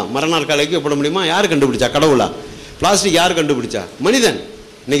போட்டுடலாம். மர நாற்காலி ஆக்கி போட முடியுமா? யார் கண்டுபிடிச்சா? கடவுளா? பிளாஸ்டிக் யார் கண்டுபிடிச்சா? மனிதன்.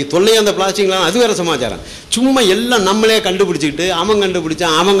 இன்றைக்கி தொல்லையே அந்த பிளாஸ்டிக்லாம், அது வேறு சமாச்சாரம். சும்மா எல்லாம் நம்மளே கண்டுபிடிச்சிக்கிட்டு அவன்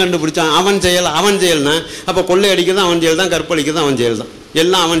கண்டுபிடிச்சான் அவன் செயல்னா, அப்போ கொள்ளை அடிக்கிறது அவன் செயல் தான், கற்பழிக்கிறது அவன் செயல் தான்,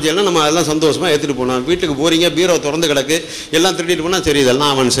 எல்லாம் அவன் செயல்னா நம்ம அதெல்லாம் சந்தோஷமாக ஏற்றுட்டு போனோம். வீட்டுக்கு போகிறீங்க, பீரோ திறந்து கிடக்கு, எல்லாம் திருட்டிட்டு போனால் சரி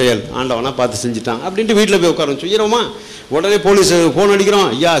இதெல்லாம் அவன் செயல், ஆண்டவனா பார்த்து செஞ்சுட்டான் அப்படின்ட்டு வீட்டில் போய் உட்காரோம். செய்கிறோமா? உடனே போலீஸ் ஃபோன் அடிக்கிறோம்,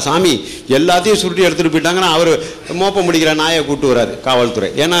 ஐயா சாமி எல்லாத்தையும் சுருட்டி எடுத்துகிட்டு போயிட்டாங்கன்னா அவர் மோப்பம் முடிக்கிற நாயை கூட்டு வராரு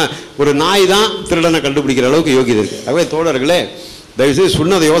காவல்துறை. ஏன்னா ஒரு நாய் தான் திருடனை கண்டுபிடிக்கிற அளவுக்கு யோகியது இருக்குது. ஆகவே தோழர்களே, தயவுசெய்து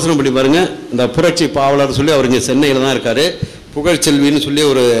சொன்னதை யோசனை பண்ணி பாருங்கள். இந்த புரட்சி பாவலர் சொல்லி அவர் இங்கே சென்னையில் தான் இருக்கார். புகழ்ச்செல்வின்னு சொல்லி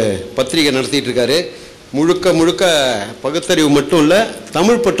ஒரு பத்திரிகை நடத்திட்டு இருக்காரு. முழுக்க முழுக்க பகுத்தறிவு மட்டும் இல்லை,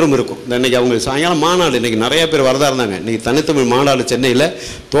 தமிழ் பற்றும் இருக்கும். இன்றைக்கி அவங்க சாயங்காலம் மாநாடு, இன்றைக்கி நிறையா பேர் வரதா இருந்தாங்க. இன்றைக்கி தனித்தமிழ் மாநாடு சென்னையில்,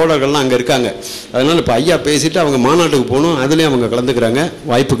 தோழர்கள்லாம் அங்கே இருக்காங்க. அதனால் இப்போ ஐயா பேசிவிட்டு அவங்க மாநாட்டுக்கு போகணும், அதுலேயும் அவங்க கலந்துக்கிறாங்க.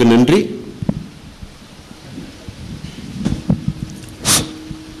 வாய்ப்புக்கு நன்றி.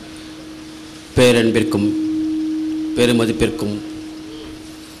 பேரன்பிற்கும் பெருமதிப்பிற்கும்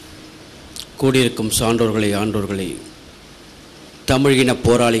கூடியிருக்கும் சான்றோர்களே, ஆண்டோர்களே, தமிழின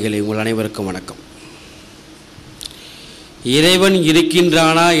போராளிகளே, உங்கள் அனைவருக்கும் வணக்கம். இறைவன்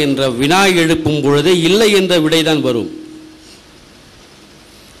இருக்கின்றானா என்ற வினா எழுப்பும் பொழுது இல்லை என்ற விடைதான் வரும்.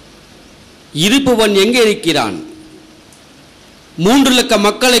 இருப்பவன் எங்கே இருக்கிறான்? 3 லட்சம்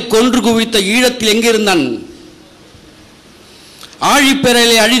மக்களை கொன்று குவித்த ஈழத்தில் எங்கே இருந்தான்?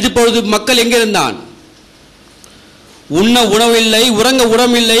 ஆழிப்பேரலை அழித்து பொழுது மக்கள் எங்கே இருந்தான்? உண்ண உணவில்லை, உறங்க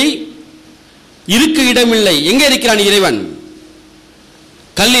உடமில்லை, இருக்க இடமில்லை. எங்கே இருக்கிறான் இறைவன்?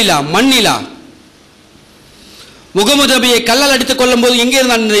 கல்லிலா, மண்ணிலா? முகமது நபியை கல்லால் அடித்துக் கொள்ளும் போது எங்கே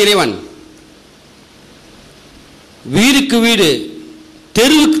இருந்தான் இந்த இறைவன்? வீடுக்கு வீடு,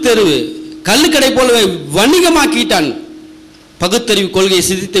 தெருவுக்கு தெருவு, கல்லுக்கடை போலவே வணிகமாக்கிட்டான். பகுத்தறிவு கொள்கையை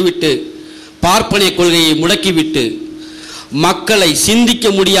சிதைத்துவிட்டு, பார்ப்பனிய கொள்கையை முடக்கிவிட்டு, மக்களை சிந்திக்க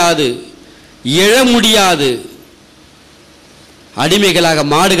முடியாது, எழ முடியாது, அடிமைகளாக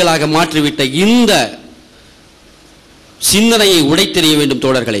மாடுகளாக மாற்றிவிட்ட இந்த சிந்தனையை உடைத்தெறிய வேண்டும்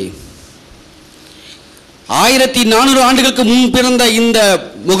தோழர்களே. 1400 ஆண்டுகளுக்கு முன் பிறந்த இந்த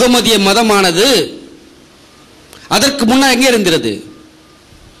முகமதிய மதமானது அதற்கு முன்னால் எங்கே இருந்தது?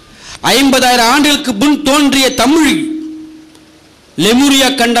 50,000 ஆண்டுகளுக்கு முன் தோன்றிய தமிழ் லெமுரியா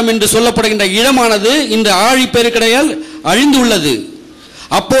கண்டம் என்று சொல்லப்படுகின்ற இடமானது இந்த ஆழிப்பெருக்கடையால் அழிந்து உள்ளது.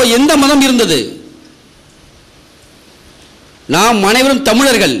 அப்போ எந்த மதம் இருந்தது? நாம் அனைவரும்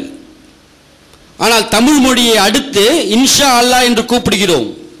தமிழர்கள். ஆனால் தமிழ் மொழியை அடுத்து இன்ஷா அல்லாஹ் என்று கூப்பிடுகிறோம்.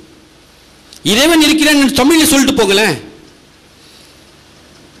 இறைவன் இருக்கிறான் என்று தமிழில் சொல்லிட்டு போகலேன்.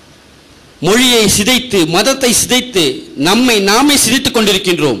 மொழியை சிதைத்து, மதத்தை சிதைத்து, நம்மை நாமே சிதைத்துக்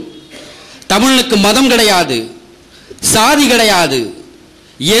கொண்டிருக்கின்றோம். தமிழுக்கு மதம் கிடையாது, சாதி கிடையாது,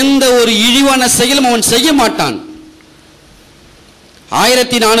 எந்த ஒரு இழிவான செயலும் அவன் செய்ய மாட்டான்.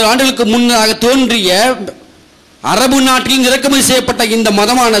 1400 ஆண்டுகளுக்கு முன்னதாக தோன்றிய அரபு நாட்டில் இறக்குமதி செய்யப்பட்ட இந்த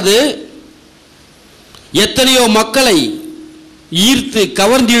மதமானது எத்தனையோ மக்களை ஈர்த்து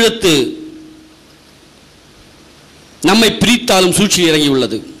கவர்ந்து இழுத்து நம்மை பிரித்தாலும் சூழ்ச்சி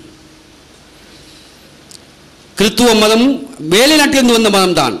இறங்கியுள்ளது. கிறிஸ்துவ மதம் வேலை நாட்டிலிருந்து வந்த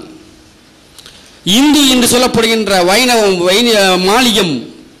மதம்தான். இந்து என்று சொல்லப்படுகின்ற வைணவம், மாலியம்,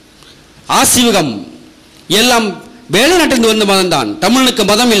 ஆசிவகம் எல்லாம் வேலை நாட்டிலிருந்து வந்த மதம்தான். தமிழனுக்கு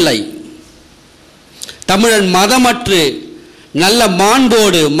மதம் இல்லை. தமிழன் மதமற்று நல்ல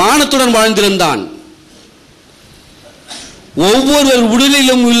மாண்போடு மானத்துடன் வாழ்ந்திருந்தான். ஒவ்வொரு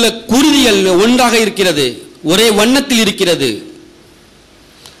உடலிலும் உள்ள குருதிகள் ஒன்றாக இருக்கிறது, ஒரே வண்ணத்தில் இருக்கிறது.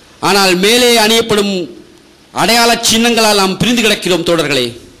 ஆனால் மேலே அணியப்படும் அடையாள சின்னங்களால் நாம் பிரிந்து கிடக்கிறோம் தோழர்களே.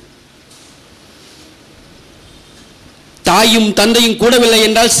 தாயும் தந்தையும் கூடவில்லை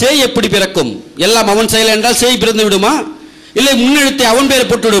என்றால் சேய் எப்படி பிறக்கும்? எல்லாம் அவன் செயல் என்றால் சேய் பிறந்து விடுமா? இல்லை முன்னெழுத்தை அவன் பெயரை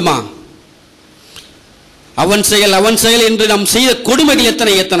போட்டு விடுமா? அவன் செயல் அவன் செயல் என்று நாம் செய்த கொடுமைகள்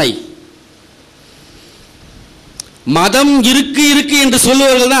எத்தனை எத்தனை. மதம் இருக்கு இருக்கு என்று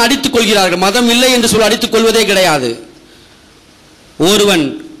சொல்லுவவர்கள் தான் அடித்துக் கொள்கிறார்கள். மதம் இல்லை என்று சொல்ல அடித்துக் கொள்வதே கிடையாது. ஒருவன்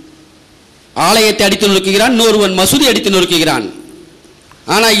ஆலயத்தை அடித்து நொறுக்குகிறான், இன்னொருவன் மசூதி அடித்து நொறுக்குகிறான்.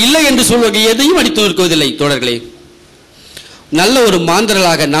 ஆனால் இல்லை என்று சொல்வர்கள் எதையும் அடித்து நொறுக்குவதில்லை தோழர்களே. நல்ல ஒரு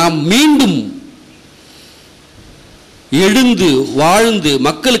மாந்தர்களாக நாம் மீண்டும் எழுந்து வாழ்ந்து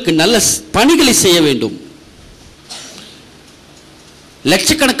மக்களுக்கு நல்ல பணிகளை செய்ய வேண்டும்.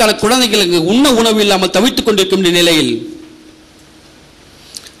 லட்சக்கணக்கான குழந்தைகளுக்கு உண்ண உணவு இல்லாமல் தவித்துக் கொண்டிருக்கும் நிலையில்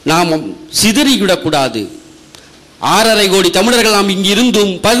நாம் சிதறிவிடக்கூடாது. 6.5 கோடி தமிழர்கள் நாம் இங்கு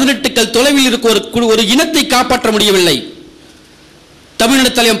இருந்தும் 18 கல் தொலைவில் இருக்க ஒரு இனத்தை காப்பாற்ற முடியவில்லை.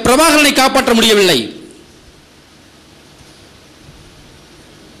 தமிழ்நாடு தலைவர் பிரபாகரனை காப்பாற்ற முடியவில்லை.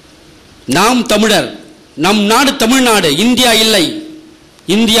 நாம் தமிழர், நம் நாடு தமிழ்நாடு, இந்தியா இல்லை.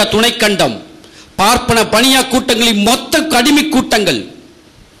 இந்தியா துணைக்கண்டம். பார்ப்பன பணியா கூட்டங்களின் மொத்த அடிமை கூட்டங்கள்.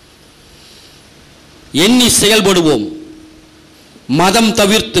 எண்ணி செயல்படுவோம். மதம்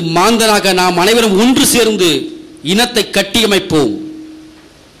தவிர்த்து மாந்தனாக நாம் அனைவரும் ஒன்று சேர்ந்து இனத்தை கட்டியமைப்போம்.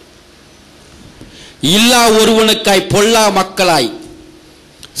 இல்லா ஒருவனுக்காய் பொல்லா மக்களாய்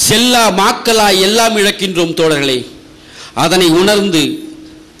செல்லா மாக்களாய் எல்லாம் இழக்கின்றோம் தோழர்களே. அதனை உணர்ந்து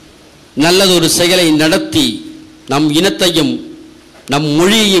நல்லதொரு செயலை நடத்தி நம் இனத்தையும் நம்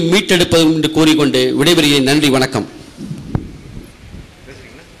மொழியையும் மீட்டெடுப்பதும் என்று கூறிக்கொண்டு விடைபெறுகிறேன். நன்றி, வணக்கம்.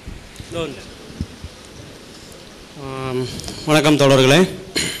 வணக்கம் தோழர்களே.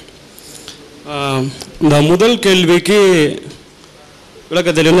 இந்த முதல் கேள்விக்கு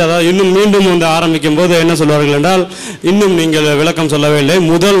விளக்கத்திலிருந்து, அதாவது இன்னும் மீண்டும் வந்து ஆரம்பிக்கும் போது என்ன சொல்வார்கள் என்றால், இன்னும் நீங்கள் விளக்கம் சொல்லவே இல்லை,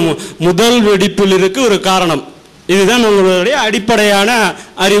 முதல் வெடிப்பில் இருக்க ஒரு காரணம், இதுதான் உங்களுடைய அடிப்படையான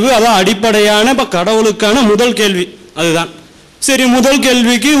அறிவு, அதாவது அடிப்படையான கடவுளுக்கான முதல் கேள்வி அதுதான். சரி, முதல்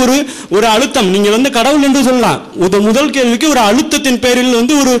கேள்விக்கு ஒரு அழுத்தம், நீங்க வந்து கடவுள் என்று சொல்லலாம். முதல் கேள்விக்கு ஒரு அழுத்தத்தின் பேரில்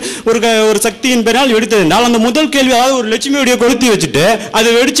வந்து ஒரு சக்தியின் பேரால் வெடித்தது என்றால், அந்த முதல் கேள்வி, அதாவது ஒரு லட்சுமியுடைய கொளுத்தி வச்சுட்டு அது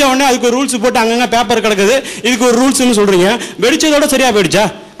வெடிச்ச உடனே அதுக்கு ஒரு ரூல்ஸ் போட்டு அங்கங்க பேப்பர் கிடக்குது, இதுக்கு ஒரு ரூல்ஸ்ன்னு சொல்றீங்க. வெடிச்சதோட சரியா போயிடுச்சா?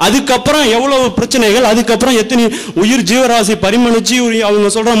 அதுக்கப்புறம் எவ்வளவு பிரச்சனைகள், அதுக்கப்புறம் எத்தனை உயிர் ஜீவராசி பரிமணிச்சு அவங்க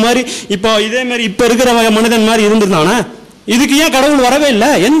சொல்ற மாதிரி இப்போ இதே மாதிரி இப்ப இருக்கிற மனிதன் மாதிரி இருந்திருந்தானா? இதுக்கு ஏன் கடவுள் வரவே இல்லை?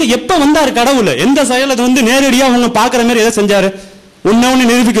 எப்ப வந்தாரு கடவுள்? எந்த செயலை வந்து நேரடியா அவங்க பாக்குற மாதிரி எதை செஞ்சாரு? ஒன்னு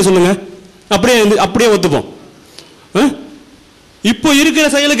நிரூபிக்க சொல்லுங்க, அப்படியே ஒத்துப்போம். இப்போ இருக்கிற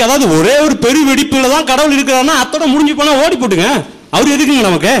செயலுக்கு, அதாவது ஒரே ஒரு பெரிய வெடிப்புல தான் கடவுள் இருக்கிறாருன்னா அத்தோட முடிஞ்சு போனா ஓடி போட்டுங்க. அவர் எதுக்குங்க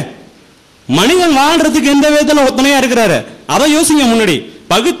நமக்கு? மனிதன் வாழ்றதுக்கு எந்த விதத்துல ஒத்தனையா இருக்கிறாரு அதை யோசிங்க முன்னாடி.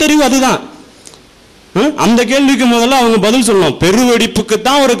 பகுத்தறிவு அதுதான். அந்த கேள்விக்கு முதல்ல அவங்க பதில் சொல்லணும். பெருவெடிப்புக்கு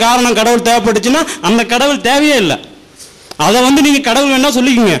தான் ஒரு காரணம் கடவுள் தேவைப்பட்டுச்சுன்னா அந்த கடவுள் தேவையே இல்லை. அதை வந்து நீங்க கடவுள் வேணா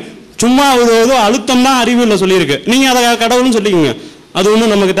சொல்லிக்கோங்க, சும்மா ஒரு அழுத்தம் தான் அறிவியல்ல சொல்லியிருக்கு, நீங்க அதை கடவுள்னு சொல்லிக்கோங்க, அது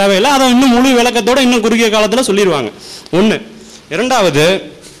ஒன்றும் நமக்கு தேவையில்லை. அதை இன்னும் முழு விளக்கத்தோட இன்னும் குறுகிய காலத்தில் சொல்லிடுவாங்க. ஒன்று. இரண்டாவது,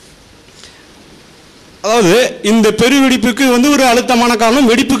 அதாவது இந்த பெருவெடிப்புக்கு வந்து ஒரு அழுத்தமான காரணம்,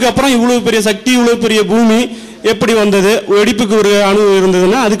 வெடிப்புக்கு அப்புறம் இவ்வளவு பெரிய சக்தி, இவ்வளவு பெரிய பூமி எப்படி வந்தது? வெடிப்புக்கு ஒரு அணு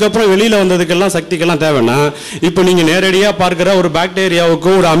இருந்ததுன்னா அதுக்கப்புறம் வெளியில வந்ததுக்கெல்லாம் சக்திக்கெல்லாம் தேவைன்னா, இப்போ நீங்க நேரடியா பார்க்கிற ஒரு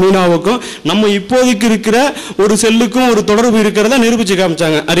பாக்டீரியாவுக்கும் ஒரு அமீனாவுக்கும் நம்ம இப்போதைக்கு இருக்கிற ஒரு செல்லுக்கும் ஒரு தொடர்பு இருக்கிறத நிரூபிச்சு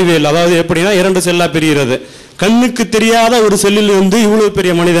காமிச்சாங்க அறிவியல். அதாவது எப்படின்னா, 2 செல்லா பிரிகிறது. கண்ணுக்கு தெரியாத ஒரு செல்லில் இருந்து இவ்வளவு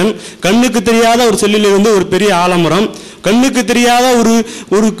பெரிய மனிதன், கண்ணுக்கு தெரியாத ஒரு செல்லில் இருந்து ஒரு பெரிய ஆலமரம், கண்ணுக்கு தெரியாத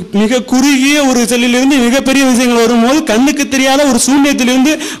ஒரு மிக குறுகிய ஒரு செல்லிலிருந்து மிகப்பெரிய விஷயங்கள் வரும்போது, கண்ணுக்கு தெரியாத ஒரு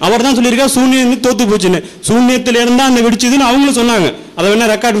சூன்யத்திலிருந்து, அவர் தான் சொல்லியிருக்காரு சூன்யம் தோத்து போச்சுன்னு, சூன்யத்திலிருந்து அந்த வெடிச்சதுன்னு அவங்களும் சொன்னாங்க. அதை வேணா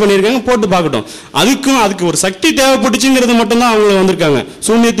ரெக்கார்ட் பண்ணியிருக்காங்க, போட்டு பார்க்கட்டும். அதுக்கு ஒரு சக்தி தேவைப்பட்டுச்சுங்கிறது மட்டும்தான் அவங்க வந்திருக்காங்க.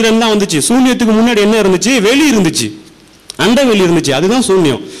 சூன்யத்திலிருந்து தான் வந்துச்சு. சூன்யத்துக்கு முன்னாடி என்ன இருந்துச்சு? வெளி இருந்துச்சு, அண்டவெளி இருந்துச்சு, அதுதான்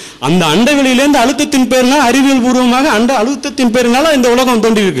சூன்யம். அந்த அண்டவெளியிலேருந்து அழுத்தத்தின் பேர்னா, அறிவியல் பூர்வமாக அழுத்தத்தின் பேருனால இந்த உலகம்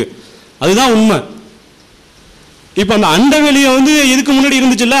தோன்றி இருக்கு, அதுதான் உண்மை. இப்ப அந்த அண்டவெளியை வந்து இதுக்கு முன்னாடி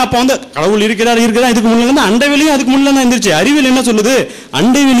இருந்துச்சுல்ல, அப்ப வந்து கடவுள் இருக்கிறார் இதுக்கு முன்னாடி அண்டவெளியும் அதுக்கு முன்னாடி தான் இருந்துச்சு. அறிவியல் என்ன சொல்லுது?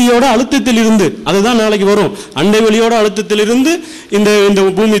 அண்டவெளியோட அழுத்தத்தில் இருந்து, அதுதான் நாளைக்கு வரும், அண்டவெளியோட அழுத்தத்தில் இருந்து இந்த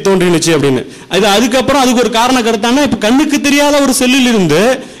பூமி தோன்றினுச்சு அப்படின்னு. அதுக்கப்புறம் அதுக்கு ஒரு காரண கருத்தானா, இப்ப கண்ணுக்கு தெரியாத ஒரு செல்லில் இருந்து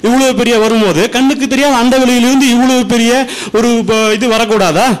இவ்வளவு பெரிய வரும்போது, கண்ணுக்கு தெரியாத அண்டவெளியிலிருந்து இவ்வளவு பெரிய ஒரு இது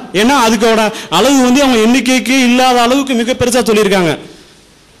வரக்கூடாதா? ஏன்னா அதுக்கோட அளவு வந்து அவங்க எண்ணிக்கைக்கு இல்லாத அளவுக்கு மிக பெருசா சொல்லியிருக்காங்க.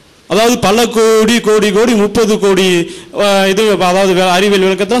 அதாவது பல கோடி கோடி கோடி 30 கோடி இது, அதாவது அறிவியல்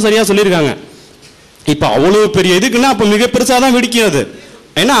விளக்கத்தான் சரியா சொல்லியிருக்காங்க. இப்ப அவ்வளவு பெரிய இதுக்குன்னா அப்ப மிக பெருசாதான் வெடிக்கிறது.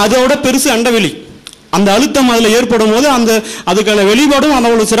 ஏன்னா அதோட பெருசு அண்டவெளி. அந்த அழுத்தம் அதுல ஏற்படும் போது அதுக்கான வெளிப்பாடும்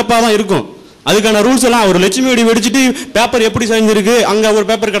அவ்வளவு சிறப்பாக தான் இருக்கும். அதுக்கான ரூல்ஸ் எல்லாம், ஒரு லட்சுமி வெடி வெடிச்சுட்டு பேப்பர் எப்படி செஞ்சிருக்கு, அங்க ஒரு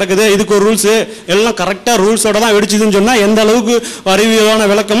பேப்பர் கிடக்குது, இதுக்கு ஒரு ரூல்ஸ், எல்லாம் கரெக்டா ரூல்ஸோட தான் வெடிச்சுதுன்னு சொன்னா எந்த அளவுக்கு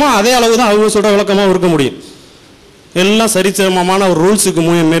அறிவியலான விளக்கமோ அதே அளவு தான் அவங்க சொல்ற விளக்கமா இருக்க முடியும். எல்லாம் சரிசமமான ஒரு ரூல்ஸுக்கு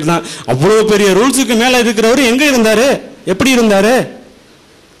மாரி தான். அவ்வளவு பெரிய ரூல்ஸுக்கு மேல இருக்கிறவர் எங்க இருந்தாரு? எப்படி இருந்தாரு?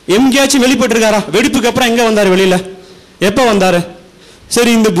 எங்கேயாச்சும் வெளிப்பட்டிருக்காரா? வெடிப்புக்கு அப்புறம் எங்க வந்தாரு? வெளியில எப்ப வந்தாரு?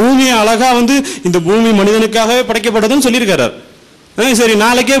 சரி, இந்த பூமியை அழகா வந்து இந்த பூமி மனிதனுக்காகவே படைக்கப்பட்டதுன்னு சொல்லியிருக்காரு. சரி,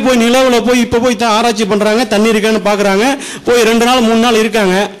 நாளைக்கே போய் நிலவுல போய் இப்ப போய் தான் ஆராய்ச்சி பண்றாங்க, தண்ணி இருக்கான்னு பாக்குறாங்க, போய் 2 நாள் 3 நாள்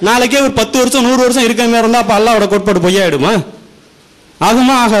இருக்காங்க. நாளைக்கே ஒரு 10 வருஷம் 100 வருஷம் இருக்காம இருந்தா அப்ப அல்லாஹ்வோட கோட்பாடு பொய்யாயிடுமா?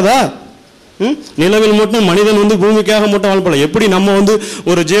 ஆகுமா? ஆகாதா? நிலவில் மட்டும் மனிதன் வந்து பூமிக்காக மட்டும் வாழ்ப்பல. எப்படி நம்ம வந்து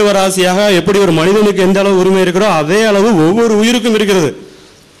ஒரு ஜீவராசியாக எப்படி ஒரு மனிதனுக்கு எந்த அளவு உரிமை இருக்கிறோ அதே அளவு ஒவ்வொரு உயிருக்கும் இருக்கிறது.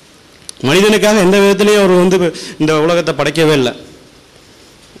 மனிதனுக்காக எந்த விதத்திலையும் அவர் வந்து இந்த உலகத்தை படைக்கவே இல்லை.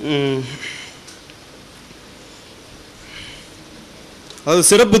 அது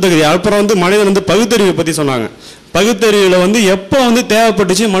சிறப்பு தகுதி. அப்புறம் வந்து மனிதன் வந்து பகுத்தறிவை பத்தி சொன்னாங்க. பகுத்தறிவுல வந்து எப்போ வந்து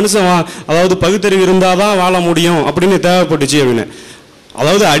தேவைப்பட்டுச்சு மனுஷன், அதாவது பகுத்தறிவு இருந்தாதான் வாழ முடியும் அப்படின்னு தேவைப்பட்டுச்சு அப்படின்னு.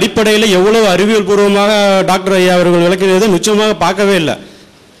 அதாவது அடிப்படையில் எவ்வளவு அறிவியல் பூர்வமாக டாக்டர் ஐயா அவர்கள் விளக்கினதை நிச்சயமாக பார்க்கவே இல்லை.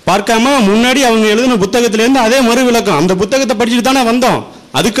 பார்க்காம முன்னாடி அவங்க எழுதின புத்தகத்திலேருந்து அதே மறு விளக்கம், அந்த புத்தகத்தை படிச்சுட்டு தானே வந்தோம்.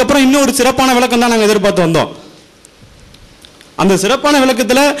 அதுக்கப்புறம் இன்னும் ஒரு சிறப்பான விளக்கம் தான் நாங்கள் எதிர்பார்த்து வந்தோம். அந்த சிறப்பான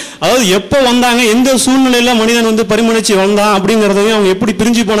விளக்கத்துல அதாவது எப்போ வந்தாங்க, எந்த சூழ்நிலையில மனிதன் வந்து பரிமணிச்சு வந்தான் அப்படிங்கிறதையும் அவங்க எப்படி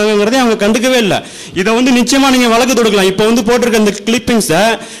பிரிஞ்சு போனாங்கிறதையும் அவங்க கண்டுக்கவே இல்லை. இதை வந்து நிச்சயமா நீங்க வழக்கு தொடுக்கலாம். இப்போ வந்து போட்டிருக்க இந்த கிளிப்பிங்ஸை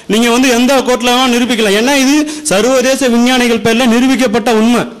நீங்க வந்து எந்த கோர்ட்ல நிரூபிக்கலாம். ஏன்னா இது சர்வதேச விஞ்ஞானிகள் பேர்ல நிரூபிக்கப்பட்ட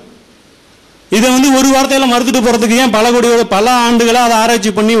உண்மை. இதை வந்து ஒரு வார்த்தையில மறுத்துட்டு போறதுக்கு ஏன் பல ஆண்டுகளாக அதை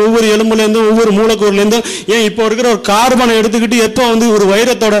ஆராய்ச்சி பண்ணி ஒவ்வொரு எலும்புலேருந்தும் ஒவ்வொரு மூலக்கூறுலேருந்தும் ஏன் இப்போ இருக்கிற ஒரு கார்பனை எடுத்துக்கிட்டு எப்போ வந்து ஒரு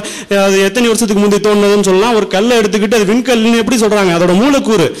வைரத்தோட அது எத்தனை வருஷத்துக்கு முந்தைய தோணுதுன்னு சொல்லலாம், ஒரு கல்லை எடுத்துக்கிட்டு அது விண்கல்னு எப்படி சொல்றாங்க, அதோட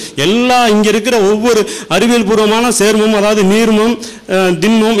மூலக்கூறு எல்லாம் இங்க இருக்கிற ஒவ்வொரு அறிவியல் பூர்வமான சேர்மம், அதாவது நீர்மம்,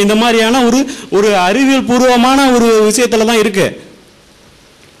 திண்மம், இந்த மாதிரியான ஒரு அறிவியல் பூர்வமான ஒரு விஷயத்துல தான் இருக்கு.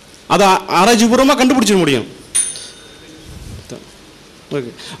 அதை ஆராய்ச்சி பூர்வமா கண்டுபிடிச்சிட முடியும்.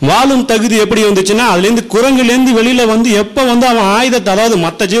 வாழும் தகுதி எப்படி வந்துச்சுன்னா, அதுலேருந்து குரங்குலேருந்து வெளியில வந்து எப்போ வந்து அவன் ஆயுதத்தை, அதாவது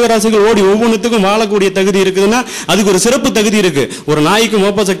மற்ற ஜீவராசிகள் ஓடி ஒவ்வொன்றுத்துக்கும் வாழக்கூடிய தகுதி இருக்குதுன்னா அதுக்கு ஒரு சிறப்பு தகுதி இருக்கு. ஒரு நாய்க்கு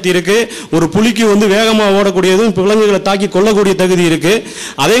மோப்ப சக்தி இருக்கு, ஒரு புலிக்கு வந்து வேகமாக ஓடக்கூடியதும் விலங்குகளை தாக்கி கொள்ளக்கூடிய தகுதி இருக்கு.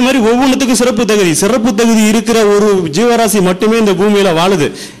 அதே மாதிரி ஒவ்வொன்றுத்துக்கும் சிறப்பு தகுதி இருக்கிற ஒரு ஜீவராசி மட்டுமே இந்த பூமியில வாழுது.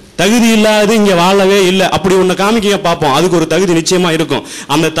 தகுதி இல்லாது இங்க வாழவே இல்லை. அப்படி ஒண்ணு காமிக்க பார்ப்போம், அதுக்கு ஒரு தகுதி நிச்சயமா இருக்கும்.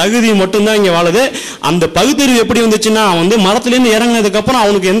 அந்த தகுதி மட்டும்தான் இங்க வாழுது. அந்த பகுத்தறிவு எப்படி வந்துச்சுன்னா, வந்து மரத்திலேருந்து இறங்கினதுக்கு அப்புறம்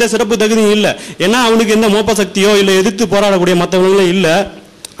அவனுக்கு எந்த சிறப்பு தகுதியும் இல்லை. ஏன்னா அவனுக்கு எந்த மோப்ப சக்தியோ இல்லை எதிர்த்து போராடக்கூடிய மற்றவங்களும் இல்லை.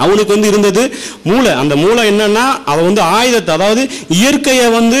 அவனுக்கு வந்து இருந்தது மூளை. அந்த மூளை என்னன்னா, அவன் வந்து ஆயுதத்தை, அதாவது இயற்கையை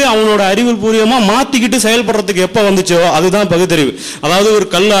வந்து அவனோட அறிவியல் பூர்வமா மாத்திக்கிட்டு செயல்படுறதுக்கு எப்ப வந்துச்சோ அதுதான் பகுத்தறிவு. அதாவது ஒரு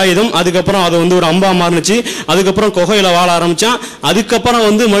கல் ஆயுதம், அதுக்கப்புறம் அது வந்து ஒரு அம்பா மாறுனுச்சு, அதுக்கப்புறம் குகையில வாழ ஆரம்பிச்சான், அதுக்கப்புறம்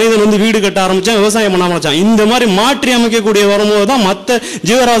வந்து மனிதன் வந்து வீடு கட்ட ஆரம்பிச்சான், விவசாயம் பண்ண ஆரம்பிச்சான். இந்த மாதிரி மாற்றி அமைக்கக்கூடிய வரும்போது தான் மற்ற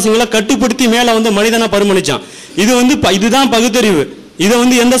ஜீவராசிகளை கட்டுப்படுத்தி மேல வந்து மனிதனை பரிமளிச்சான். இதுதான் பகுத்தறிவு. இதை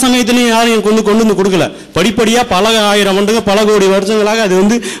வந்து எந்த சமயத்திலையும் யாரும் கொண்டு வந்து கொடுக்கல. படிப்படியா பல ஆயிரம் ஆண்டுகள், பல கோடி வருஷங்களாக அது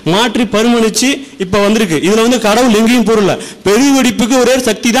வந்து மாற்றி பரிமளிச்சு இப்ப வந்திருக்கு. இதுல வந்து கடவுள் எங்கேயும் பொருள். பெருவெடிப்புக்கு ஒரே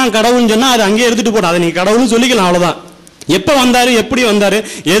சக்தி தான் கடவுள்னு சொன்னா அதை அங்கேயே எடுத்துட்டு போடும். அதை நீ கடவுள்னு சொல்லிக்கலாம், அவ்வளவுதான். எப்ப வந்தாரு, எப்படி வந்தாரு,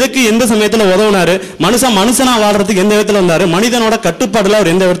 எதுக்கு எந்த சமயத்துல உதவுனாரு, மனுஷனா வாழ்றதுக்கு எந்த விதத்துல வந்தாரு, மனிதனோட கட்டுப்பாடுல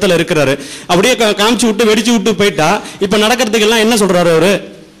அவர் எந்த விதத்துல இருக்கிறாரு, அப்படியே காமிச்சு விட்டு வெடிச்சு விட்டு போயிட்டா இப்ப நடக்கிறதுக்கு எல்லாம் என்ன சொல்றாரு அவரு?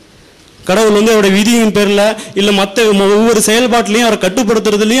 கடவுள் வந்து அவருடைய விதியின் பேர்ல இல்ல மற்ற ஒவ்வொரு செயல்பாட்டிலையும் அவரை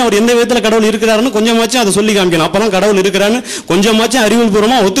கட்டுப்படுத்துறதுலையும் அவர் எந்த விதத்துல கடவுள் இருக்கிறாருன்னு கொஞ்சமாச்சும் அதை சொல்லி காமிக்கணும். அப்பதான் கடவுள் இருக்கிறான்னு கொஞ்சமாச்சும் அறிவியல்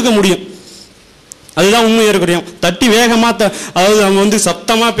பூர்வமா ஒத்துக்க முடியும். அதுதான் உண்மை இருக்கிறோம். தட்டி வேகமா அதாவது அவங்க வந்து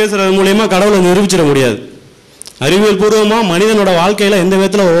சத்தமா பேசுறது மூலியமா கடவுளை நிரூபிச்சிட முடியாது. அறிவியல் பூர்வமா மனிதனோட வாழ்க்கையில எந்த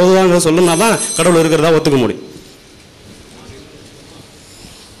விதத்துல உதவுவாங்க சொல்லுனா தான் கடவுள் இருக்கிறதா ஒத்துக்க முடியும்.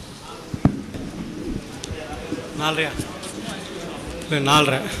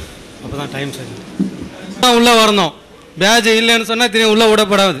 நாலரை அப்போதான் டைம் சரி. உள்ளே வரணும், பேட்ச் இல்லைன்னு சொன்னால் திரும்பி உள்ளே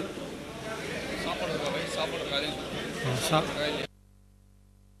விடப்படாது.